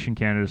direction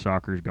Canada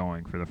Soccer is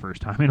going for the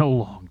first time in a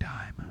long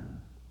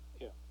time.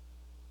 Yeah.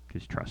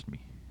 Because trust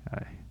me,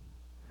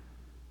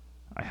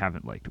 I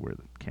haven't liked where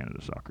the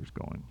Canada Soccer is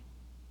going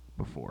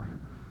before.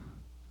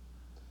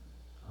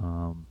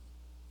 All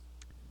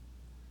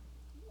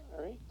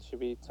right. Should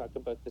we talk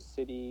about the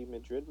City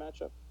Madrid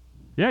matchup?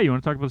 Yeah, you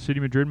want to talk about the City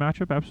Madrid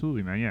matchup?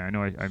 Absolutely, man. Yeah, I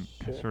know I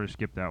Sure. sort of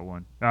skipped that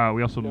one.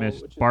 We also No,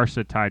 missed which is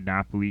Barca tied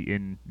Napoli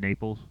in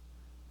Naples.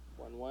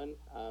 1-1.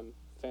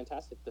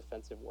 Fantastic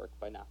defensive work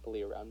by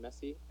Napoli around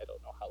Messi. I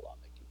don't know how long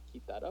they can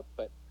keep that up,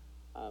 but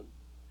um,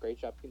 great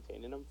job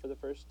containing them for the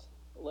first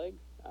leg.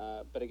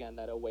 But again,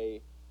 that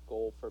away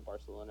goal for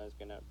Barcelona is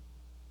they're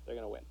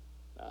gonna win.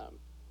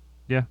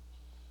 Yeah.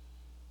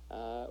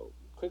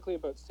 Quickly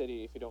about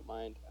City, if you don't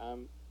mind.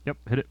 Yep,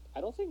 hit it.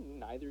 I don't think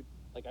neither.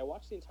 Like I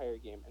watched the entire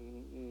game,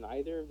 and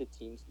neither of the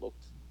teams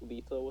looked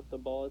lethal with the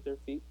ball at their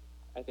feet.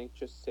 I think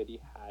just City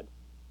had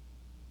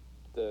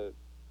the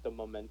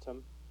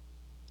momentum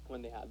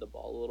when they had the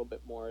ball a little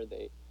bit more.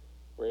 They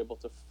were able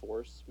to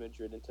force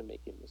Madrid into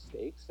making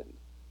mistakes, and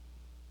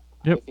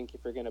Yep. I think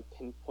if you're going to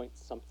pinpoint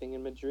something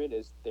in Madrid,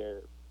 is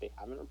they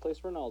haven't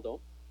replaced Ronaldo,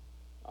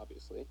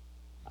 obviously,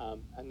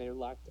 and they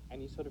lacked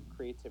any sort of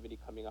creativity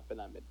coming up in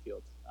that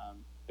midfield.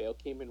 Bale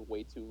came in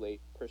way too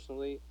late,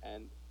 personally,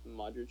 and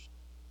Modric,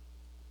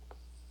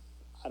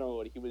 I don't know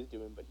what he was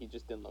doing, but he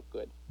just didn't look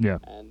good. Yeah.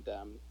 And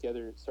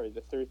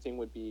the third thing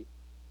would be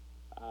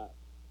uh,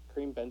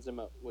 Karim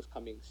Benzema was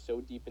coming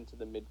so deep into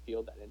the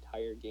midfield that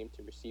entire game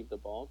to receive the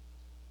ball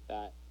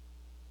that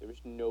there was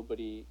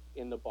nobody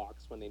in the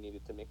box when they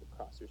needed to make a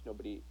cross. There's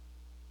nobody.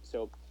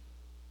 So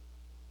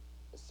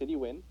City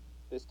win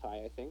this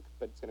tie, I think,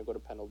 but it's going to go to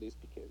penalties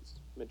because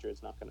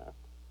Madrid's not going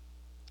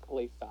to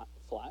lay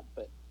flat.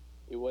 But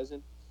it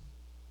wasn't.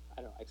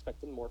 I don't know. I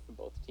expected more from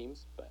both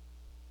teams, but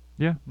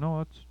Yeah, no,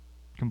 that's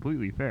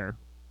completely fair.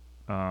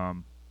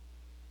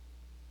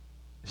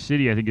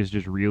 City, I think, is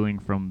just reeling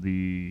from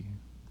the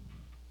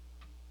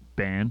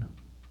ban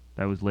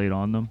that was laid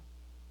on them,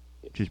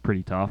 yes, which is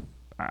pretty tough.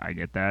 I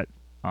get that.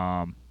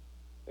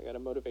 they got a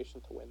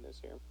motivation to win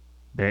this year.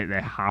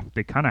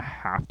 They kind of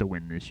have to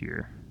win this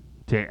year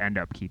to end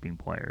up keeping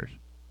players.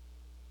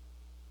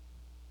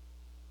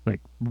 Like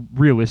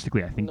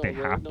realistically, I think they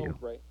have to.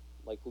 Right.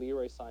 Like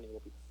Leroy Sané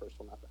will be the first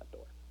one out that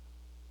door.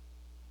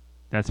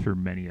 That's for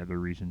many other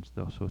reasons,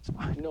 though, so it's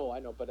fine. No, I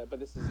know, but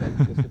this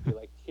would be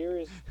like, here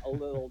is a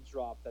little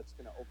drop that's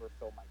gonna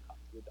overfill my cup.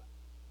 You're done.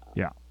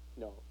 Yeah.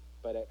 No,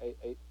 but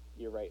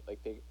you're right. Like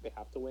they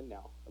have to win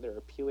now. They're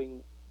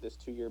appealing this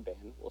 2-year ban.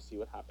 We'll see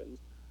what happens.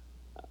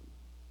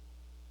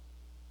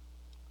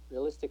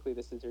 Realistically,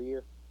 this is their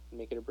year.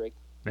 Make it or break.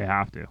 They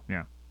have to.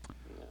 Yeah.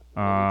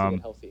 They need to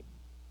get healthy.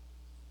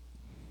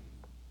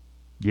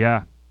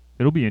 Yeah,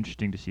 it'll be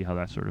interesting to see how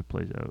that sort of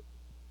plays out.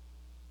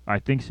 I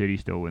think City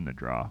still win the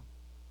draw.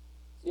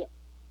 Yeah,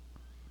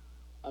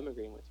 I'm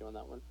agreeing with you on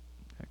that one.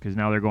 Because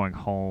now they're going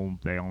home.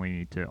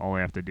 All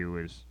they have to do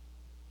is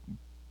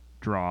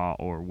draw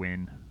or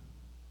win.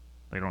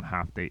 They don't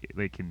have they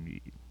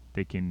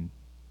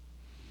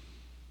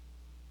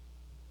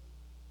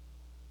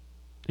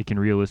can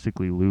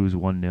realistically lose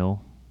 1-0.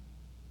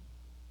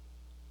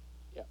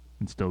 Yeah.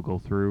 And still go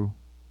through.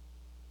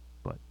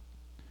 But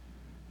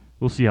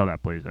we'll see how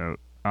that plays out.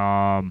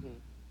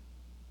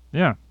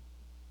 Yeah.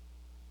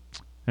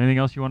 Anything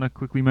else you want to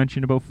quickly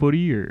mention about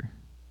footy, or?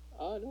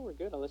 No, we're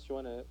good. Unless you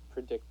want to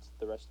predict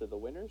the rest of the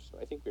winners.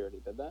 I think we already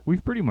did that.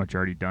 We've pretty much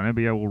already done it,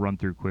 but yeah, we'll run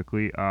through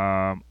quickly.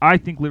 I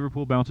think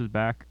Liverpool bounces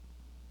back.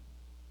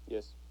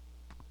 Yes,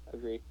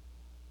 agree.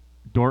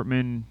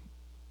 Dortmund.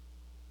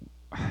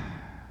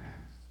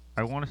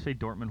 I want to say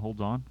Dortmund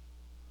holds on.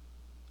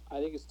 I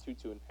think it's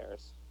 2-2 in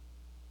Paris.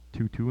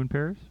 2-2 in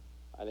Paris?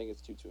 I think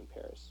it's 2-2 in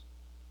Paris.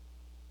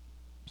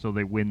 So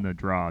they win the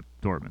draw,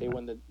 Dortmund.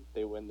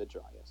 They win the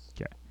draw, yes.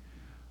 Okay.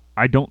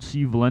 I don't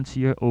see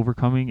Valencia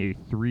overcoming a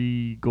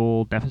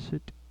 3-goal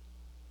deficit.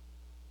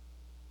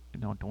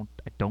 No,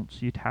 I don't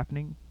see it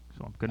happening.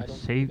 So I'm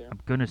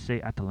gonna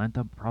say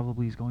Atalanta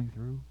probably is going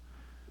through.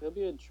 It'll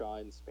be a draw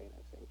in Spain,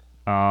 I think.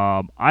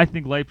 I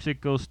think Leipzig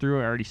goes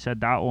through. I already said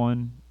that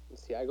one.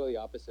 See, I go the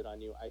opposite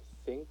on you.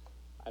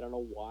 I don't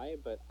know why,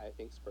 but I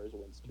think Spurs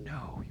wins too.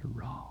 No, you're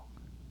wrong.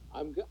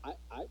 I'm good.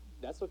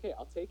 That's okay.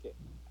 I'll take it.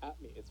 At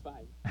me, it's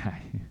fine.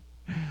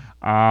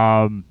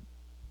 um,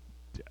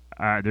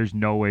 there's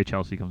no way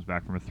Chelsea comes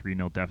back from a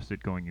 3-0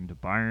 deficit going into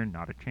Bayern.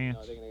 Not a chance.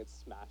 No, they're gonna get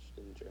smashed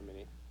in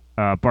Germany.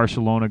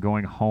 Barcelona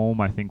going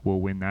home, I think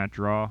will win that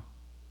draw.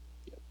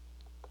 Yep.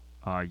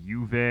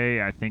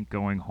 Juve, I think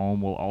going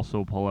home will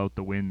also pull out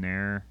the win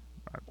there.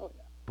 Oh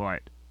yeah.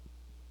 But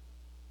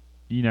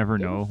you never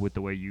They know were with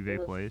the way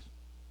Juve plays.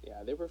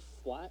 Yeah, they were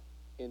flat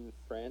in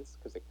France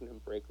because they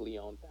couldn't break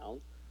Lyon down,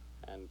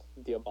 and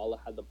Dybala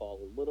had the ball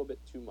a little bit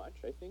too much,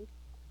 I think.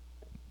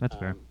 That's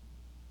fair.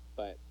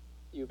 But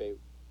Juve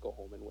go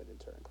home and win in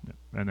turn.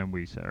 Yeah. And then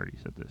we already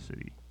said the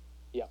City.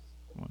 Yeah.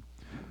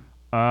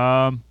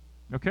 One.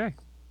 Okay.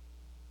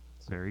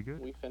 Very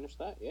good. We finished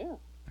that, yeah.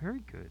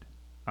 Very good.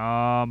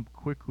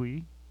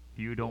 Quickly, if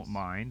you don't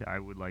mind, I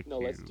would like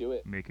let's do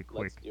it. Make it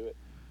quick. Let's do it.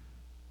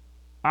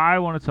 I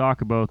want to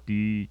talk about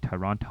the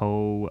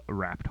Toronto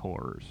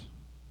Raptors,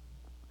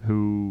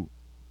 who,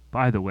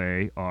 by the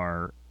way,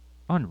 are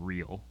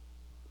unreal.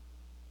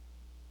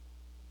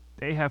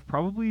 They have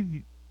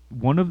probably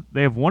one of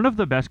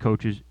the best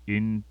coaches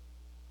in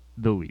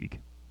the league,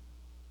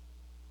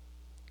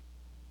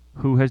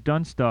 who has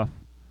done stuff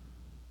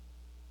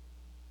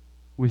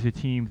with a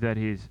team that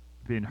has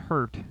been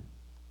hurt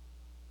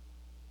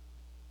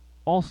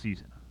all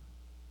season.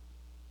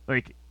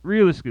 Like,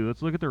 realistically,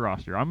 let's look at the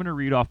roster. I'm going to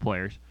read off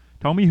players.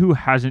 Tell me who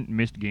hasn't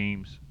missed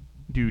games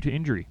due to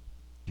injury.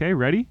 Okay,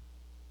 ready?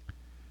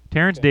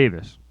 Terrence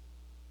Davis.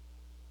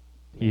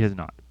 He has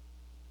not.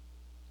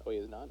 Oh, he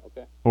has not?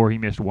 Okay. Or he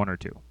missed one or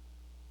two.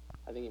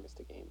 I think he missed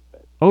a game,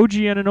 but... OG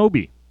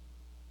Anunoby.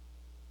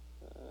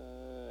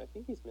 I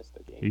think he's missed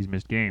a game. He's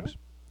missed games.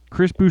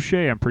 Chris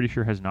Boucher, I'm pretty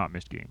sure, has not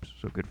missed games,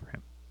 so good for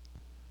him.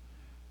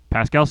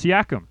 Pascal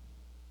Siakam.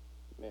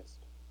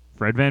 Missed.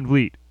 Fred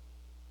VanVleet.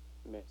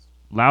 Missed.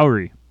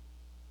 Lowry.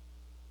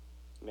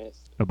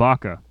 Missed.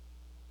 Ibaka.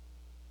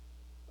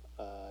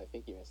 I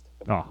think he missed.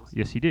 Oh,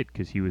 yes, he did,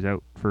 because he was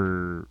out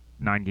for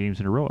 9 games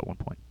in a row at one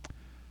point.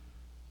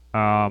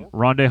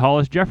 Rondé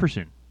Hollis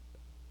Jefferson.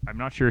 I'm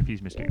not sure if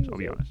he's missed games, I'll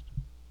be honest.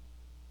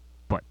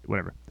 But,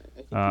 whatever. I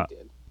think he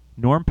did.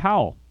 Norm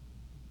Powell.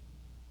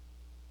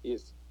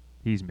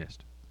 He's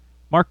missed.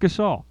 Marc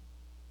Gasol.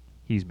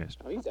 He's missed.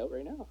 Oh, he's out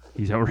right now.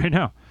 He's out right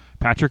now.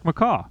 Patrick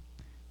McCaw.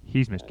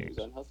 He's missed games.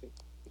 He's unhealthy.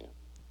 Yeah.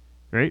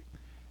 Right?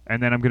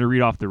 And then I'm going to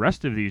read off the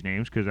rest of these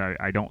names because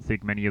I don't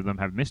think many of them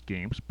have missed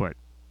games, but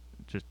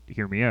just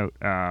hear me out.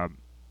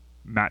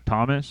 Matt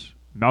Thomas,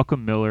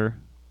 Malcolm Miller,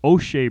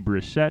 O'Shea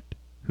Brissett,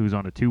 who's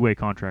on a 2-way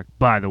contract,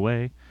 by the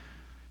way,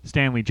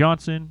 Stanley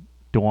Johnson,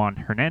 Dewan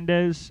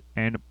Hernandez,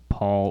 and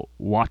Paul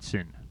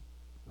Watson,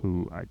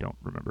 who I don't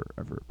remember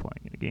ever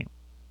playing in a game.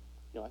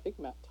 No, I think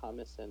Matt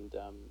Thomas and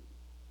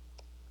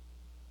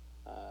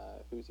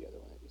who's the other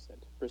one that you said?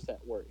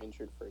 Brissett were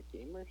injured for a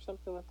game or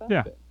something like that?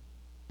 Yeah. But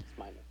it's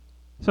minor.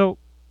 So,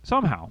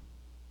 somehow,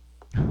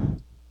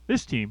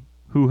 this team,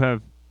 who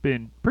have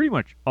been pretty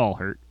much all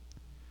hurt,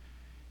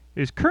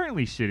 is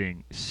currently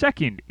sitting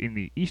second in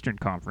the Eastern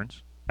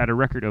Conference at a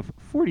record of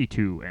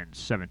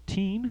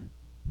 42-17.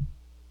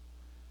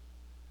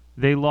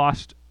 They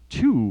lost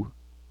 2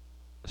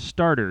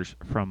 starters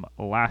from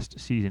last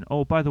season.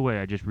 Oh, by the way,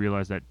 I just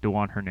realized that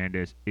Dewan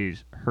Hernandez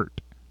is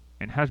hurt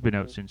and has been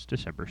out since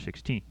December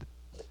 16th.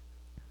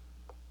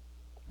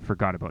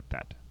 Forgot about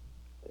that.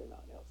 They're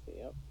not healthy,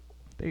 yep.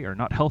 They are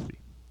not healthy.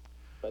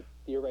 But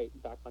you're right,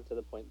 back onto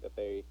the point that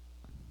they've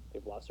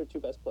lost their 2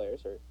 best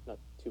players, or not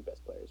 2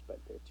 best players, but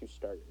their 2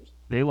 starters.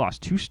 They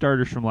lost 2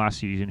 starters from last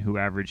season who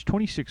averaged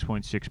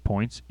 26.6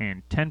 points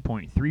and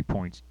 10.3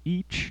 points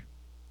each,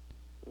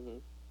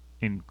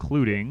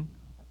 including,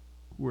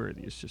 where are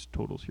the assist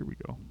totals? Here we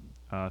go.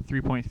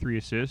 3.3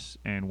 assists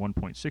and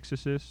 1.6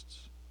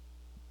 assists.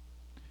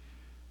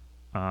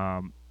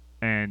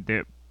 And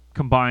they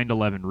combined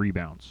 11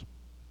 rebounds.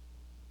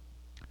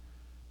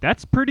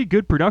 That's pretty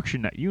good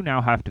production that you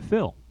now have to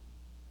fill.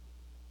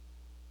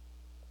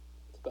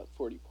 It's about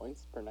 40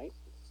 points per night.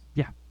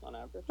 Yeah. On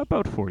average.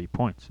 About 40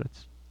 points.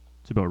 That's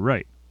about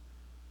right.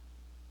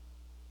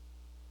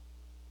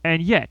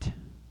 And yet,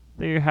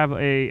 they have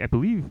I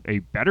believe, a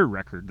better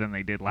record than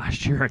they did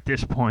last year at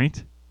this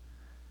point.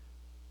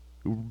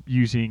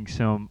 Using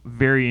some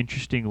very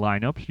interesting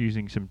lineups,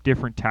 using some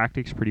different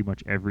tactics pretty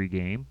much every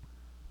game.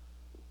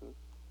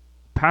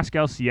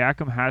 Pascal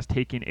Siakam has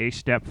taken a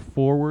step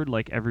forward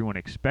like everyone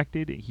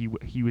expected. He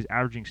was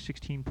averaging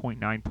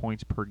 16.9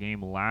 points per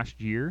game last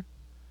year,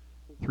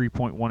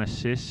 3.1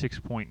 assists,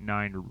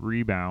 6.9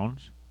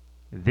 rebounds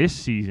this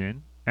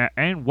season,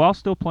 and while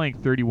still playing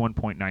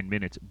 31.9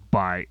 minutes,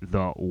 by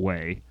the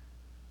way.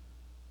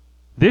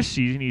 This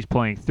season he's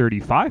playing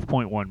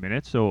 35.1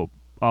 minutes, so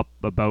up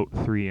about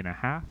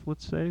 3.5,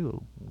 let's say.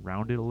 We'll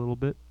round it a little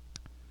bit.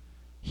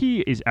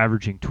 He is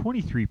averaging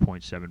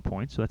 23.7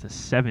 points, so that's a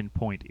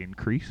 7-point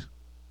increase.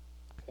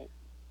 Okay.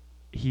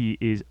 He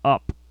is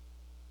up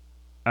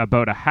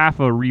about a half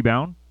a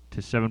rebound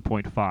to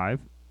 7.5,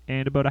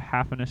 and about a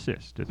half an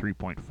assist to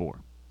 3.4.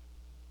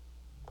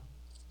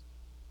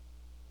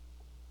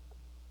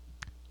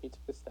 He took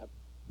a step.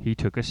 He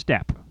took a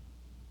step.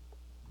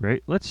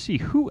 right? Let's see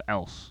who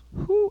else.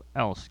 Who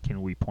else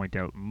can we point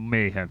out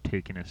may have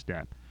taken a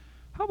step?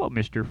 How about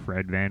Mr.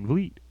 Fred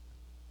VanVleet?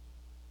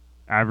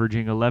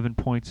 Averaging 11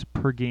 points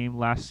per game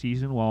last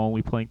season while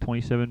only playing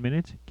 27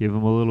 minutes. Give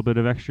him a little bit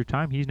of extra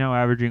time. He's now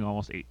averaging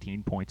almost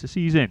 18 points a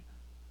season.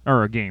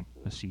 Or a game.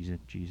 A season.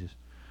 Jesus.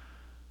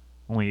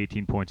 Only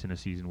 18 points in a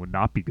season would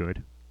not be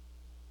good.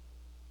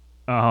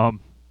 But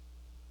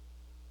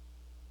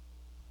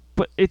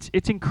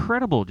it's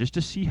incredible just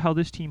to see how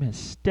this team has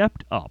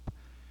stepped up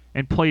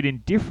and played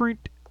in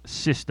different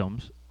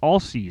systems all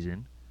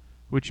season,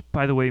 which,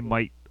 by the way,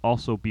 might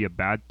also be a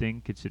bad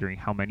thing considering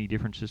how many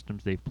different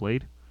systems they've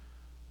played.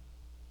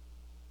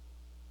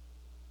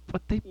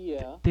 But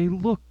they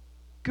look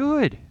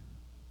good.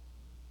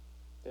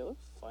 They look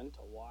fun to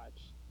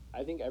watch.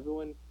 I think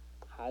everyone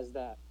has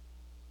that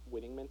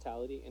winning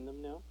mentality in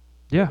them now.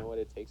 Yeah. They know what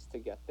it takes to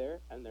get there,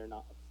 and they're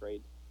not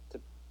afraid to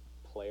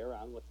play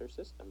around with their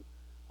system.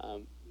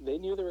 They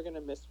knew they were going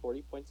to miss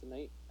 40 points a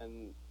night,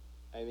 and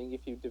I think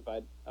if you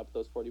divide up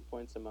those 40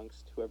 points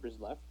amongst whoever's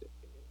left,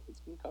 it's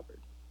been covered.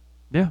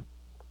 Yeah.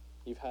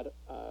 You've had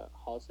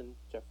Hollis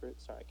Jefferson.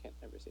 Sorry, I can't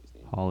never say his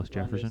name. Hollis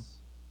Jefferson.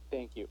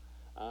 Thank you.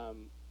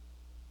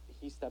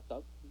 He stepped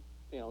up.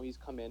 He's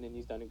come in and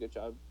he's done a good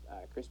job.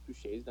 Chris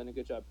Boucher's done a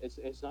good job.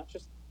 It's not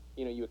just,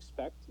 you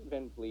expect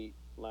VanVleet,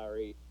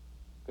 Lowry,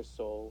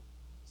 Gasol,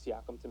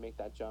 Siakam to make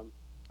that jump.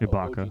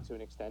 Ibaka. OG to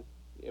an extent.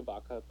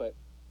 Ibaka. But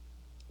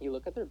you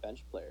look at their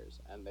bench players,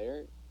 and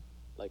they're,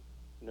 like,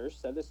 Nurse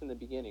said this in the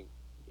beginning,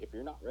 if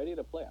you're not ready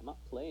to play, I'm not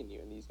playing you.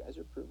 And these guys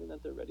are proving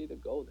that they're ready to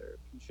go. They're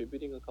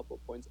contributing a couple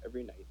of points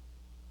every night.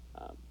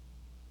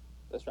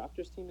 This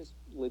Raptors team is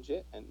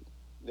legit, and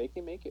they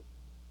can make it.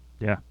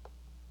 Yeah.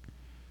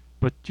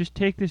 But just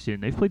take this in.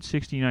 They've played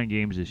 69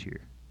 games this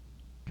year.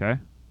 Okay?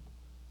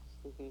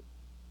 Mm-hmm.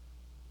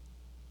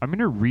 I'm going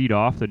to read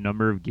off the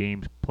number of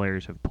games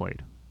players have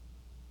played.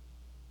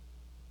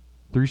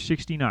 Through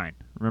 69.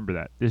 Remember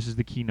that. This is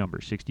the key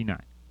number,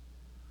 69.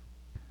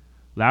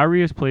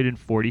 Lowry has played in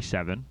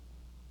 47.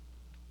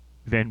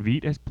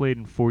 VanVleet has played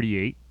in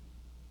 48.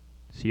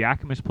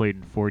 Siakam has played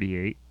in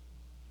 48.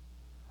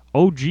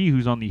 OG,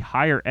 who's on the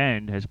higher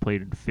end, has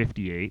played in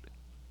 58.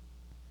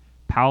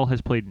 Powell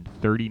has played in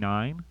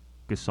 39.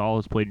 Gasol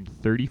has played in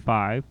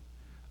 35.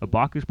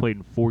 Ibaka has played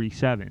in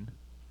 47.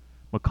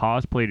 McCaw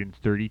has played in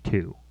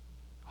 32.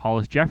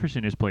 Hollis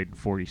Jefferson has played in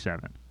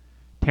 47.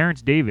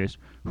 Terrence Davis,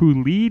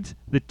 who leads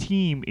the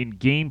team in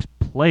games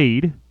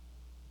played,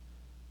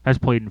 has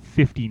played in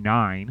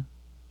 59.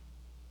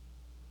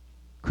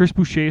 Chris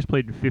Boucher has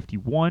played in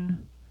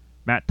 51.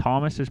 Matt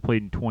Thomas has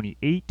played in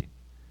 28.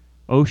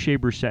 O'Shea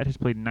Brissett has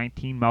played in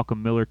 19.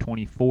 Malcolm Miller,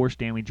 24.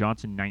 Stanley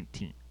Johnson,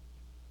 19.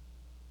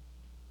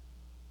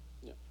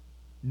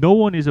 No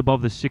one is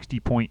above the 60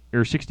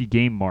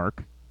 game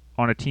mark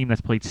on a team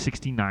that's played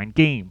 69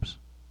 games.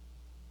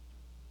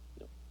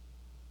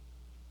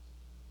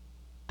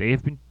 They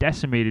have been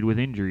decimated with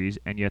injuries,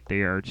 and yet they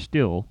are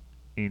still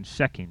in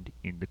second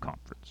in the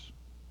conference.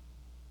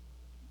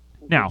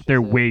 Now,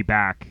 they're way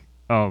back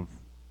of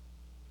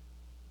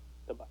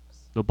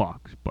the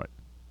Bucks, but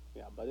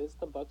yeah, but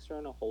the Bucks are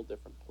on a whole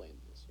different plane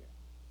this year.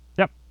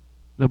 Yep.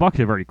 The Bucks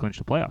have already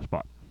clinched a playoff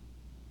spot.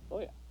 Oh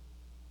yeah.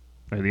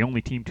 They're the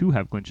only team to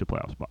have clinched a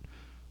playoff spot.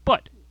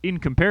 But in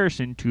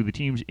comparison to the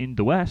teams in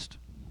the West,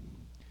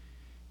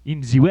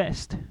 Toronto's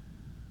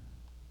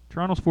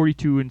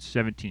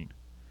 42-17.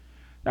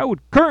 That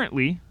would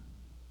currently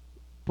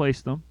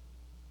place them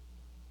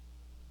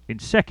in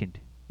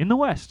second in the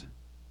West.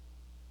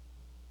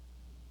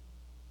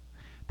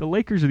 The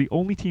Lakers are the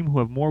only team who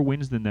have more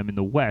wins than them in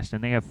the West,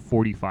 and they have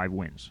 45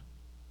 wins.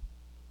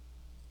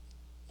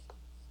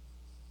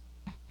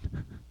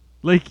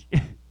 Like,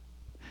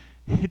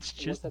 it's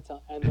just...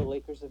 And the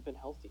Lakers have been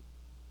healthy,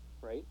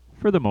 right?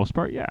 For the most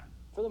part, yeah.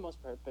 For the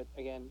most part, but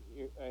again,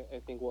 I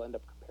think we'll end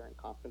up comparing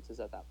conferences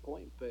at that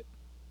point, but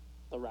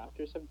the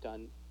Raptors have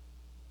done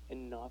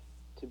enough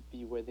to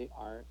be where they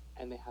are,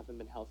 and they haven't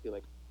been healthy.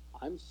 Like,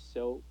 I'm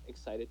so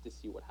excited to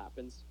see what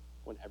happens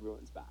when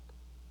everyone's back.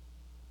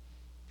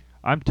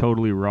 I'm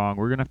totally wrong.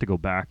 We're going to have to go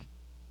back.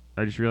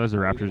 I just realized the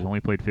Raptors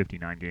only played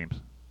 59 games.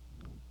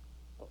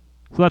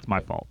 So that's my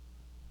fault.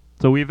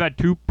 So we've had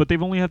but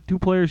they've only had 3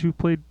 players who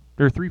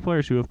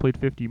have played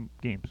 50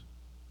 games.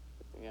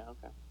 Yeah,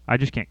 okay. I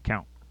just can't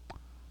count.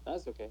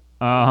 That's okay.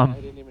 I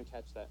didn't even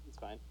catch that. It's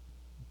fine.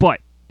 But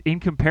in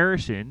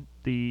comparison,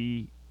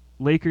 the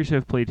Lakers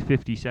have played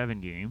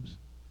 57 games.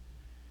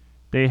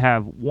 They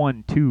have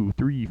 1, 2,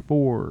 3,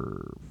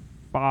 4,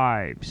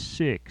 5,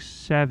 6,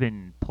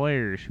 7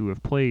 players who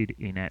have played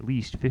in at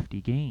least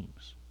 50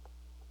 games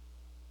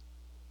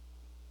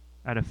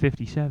out of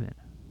 57.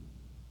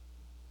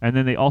 And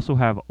then they also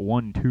have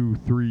 1, 2,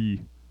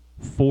 3,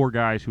 4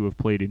 guys who have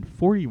played in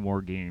 40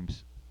 more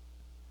games.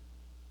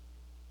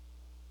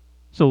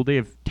 So they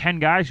have 10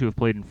 guys who have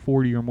played in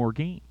 40 or more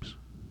games.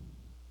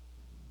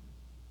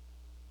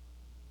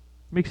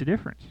 Makes a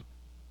difference.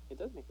 It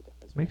does make a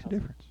difference. Makes a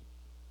difference.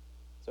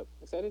 So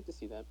excited to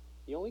see that.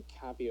 The only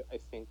caveat I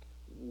think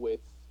with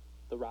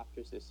the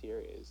Raptors this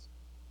year is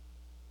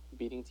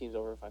beating teams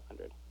over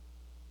 500.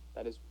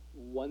 That is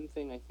one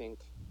thing I think,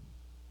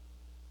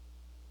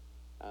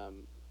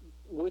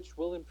 which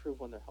will improve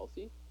when they're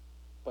healthy,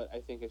 but I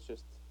think it's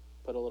just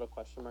put a little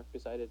question mark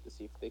beside it to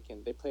see if they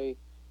can. They play.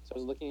 So I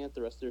was looking at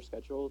the rest of their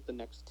schedule. The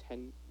next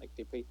 10, like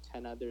they play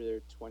 10 out of their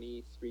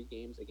 23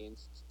 games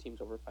against teams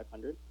over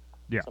 500.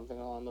 Yeah. Something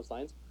along those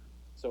lines.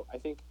 So I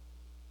think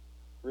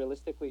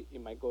realistically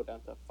it might go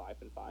down to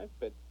 5-5,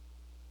 but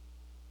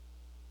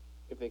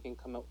if they can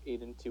come out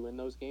 8-2 in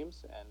those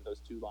games, and those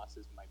two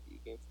losses might be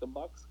against the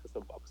Bucks because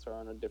the Bucks are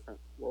on a different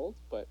world,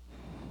 but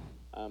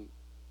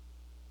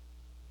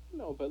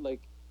no, but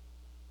like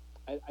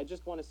I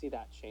just want to see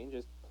that change,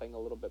 is playing a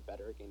little bit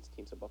better against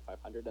teams above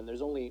 500, and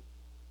there's only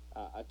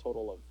a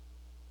total of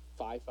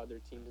 5 other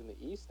teams in the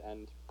East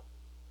and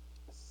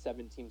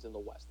 7 teams in the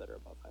West that are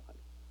above 500.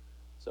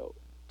 So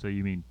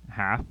you mean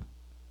half?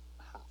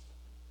 Half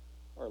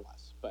or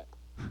less, but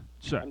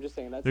So I'm just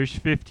saying there's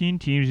 15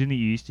 teams in the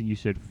East, and you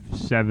said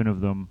 7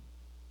 of them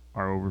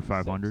are over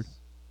 500.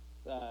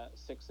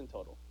 6 in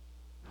total.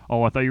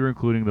 Oh, I thought you were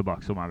including the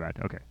Bucks. So my bad.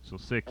 Okay, so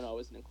 6. Oh, no, I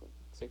wasn't including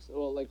 6.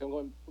 Well, like I'm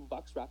going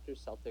Bucks,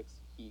 Raptors, Celtics,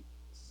 Heat,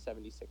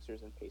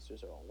 76ers, and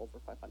Pacers are all over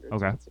 500. Okay. So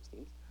that's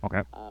 16.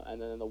 Okay.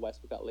 And then in the West,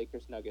 we've got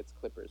Lakers, Nuggets,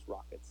 Clippers,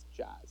 Rockets,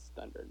 Jazz,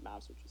 Thunder, and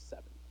Mavs, which is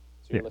 7.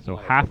 So Yeah. So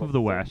half of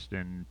the West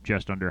and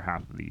just under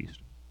half of the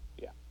East.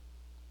 Yeah.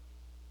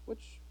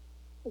 Which,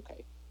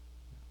 okay.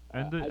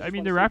 And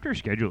the Raptors'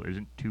 schedule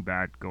isn't too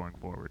bad going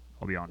forward.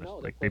 I'll be honest. No,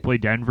 like they play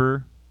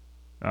Denver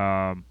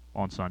on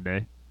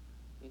Sunday.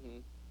 Mm-hmm.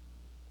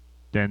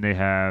 Then they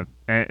have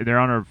they're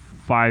on a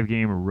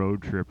 5-game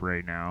road trip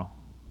right now.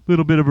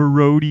 Little bit of a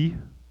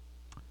roadie.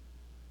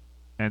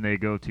 And they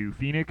go to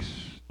Phoenix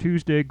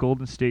Tuesday,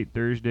 Golden State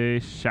Thursday,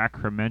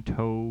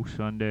 Sacramento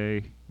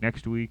Sunday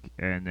next week,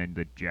 and then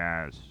the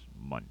Jazz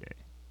Monday.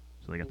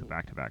 So they got the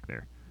back-to-back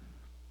there.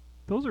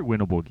 Those are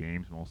winnable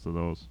games, most of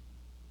those.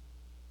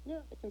 Yeah,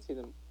 I can see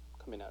them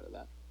coming out of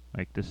that.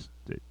 Like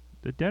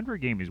the Denver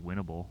game is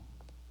winnable.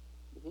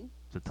 Mm-hmm.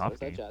 It's a tough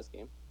game. That Jazz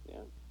game,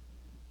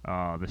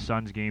 yeah. The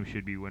Suns game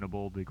should be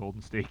winnable. The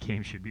Golden State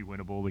game should be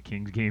winnable. The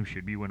Kings game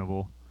should be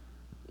winnable.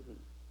 Mm-hmm.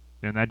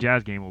 And that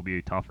Jazz game will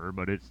be tougher,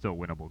 but it's still a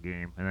winnable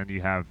game. And then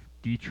you have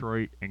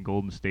Detroit and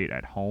Golden State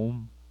at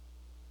home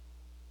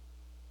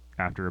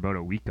after about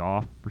a week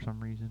off for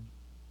some reason.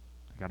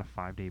 They got a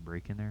 5-day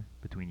break in there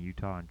between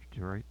Utah and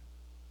Detroit.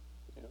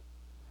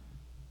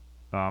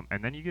 Yeah.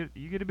 And then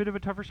you get a bit of a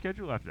tougher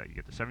schedule after that. You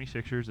get the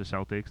 76ers, the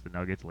Celtics, the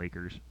Nuggets,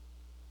 Lakers.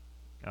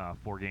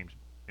 4 games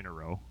in a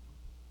row.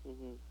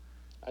 Mm-hmm.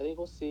 I think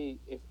we'll see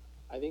if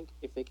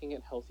they can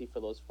get healthy for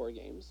those 4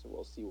 games,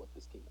 we'll see what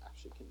this team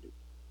actually can do.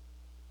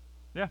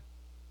 Yeah,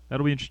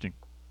 that'll be interesting.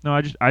 No,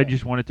 I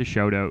just wanted to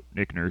shout out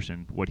Nick Nurse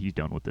and what he's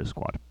done with this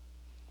squad.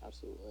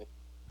 Absolutely.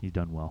 He's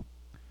done well.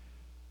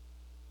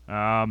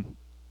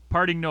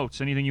 Parting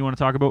notes. Anything you want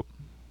to talk about?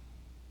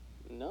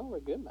 No, we're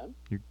good, man.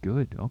 You're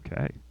good.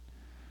 Okay.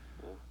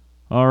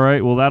 All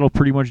right, well, that'll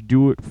pretty much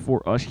do it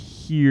for us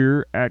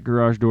here at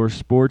Garage Door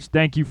Sports.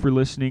 Thank you for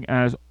listening,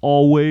 as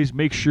always.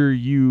 Make sure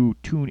you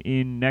tune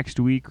in next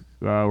week.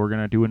 We're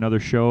going to do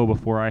another show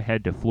before I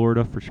head to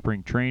Florida for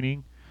spring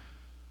training.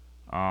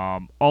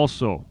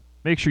 Also,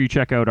 make sure you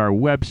check out our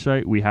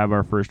website. We have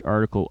our first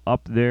article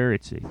up there.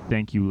 It's a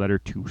thank you letter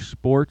to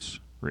sports,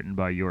 written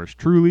by yours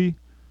truly.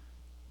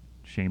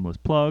 Shameless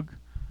plug.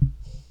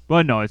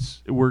 But no,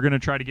 we're going to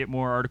try to get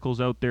more articles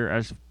out there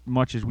as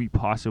much as we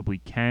possibly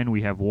can.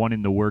 We have one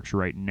in the works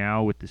right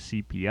now with the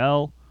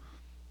CPL,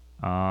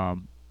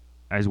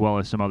 as well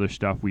as some other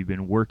stuff we've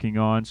been working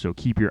on. So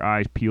keep your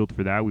eyes peeled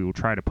for that. We will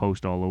try to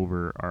post all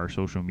over our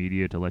social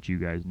media to let you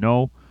guys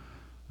know.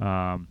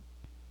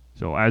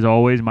 So as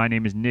always, my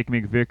name is Nick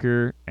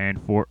McVicker, and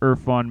for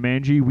Irfan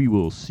Manji, we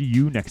will see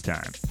you next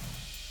time.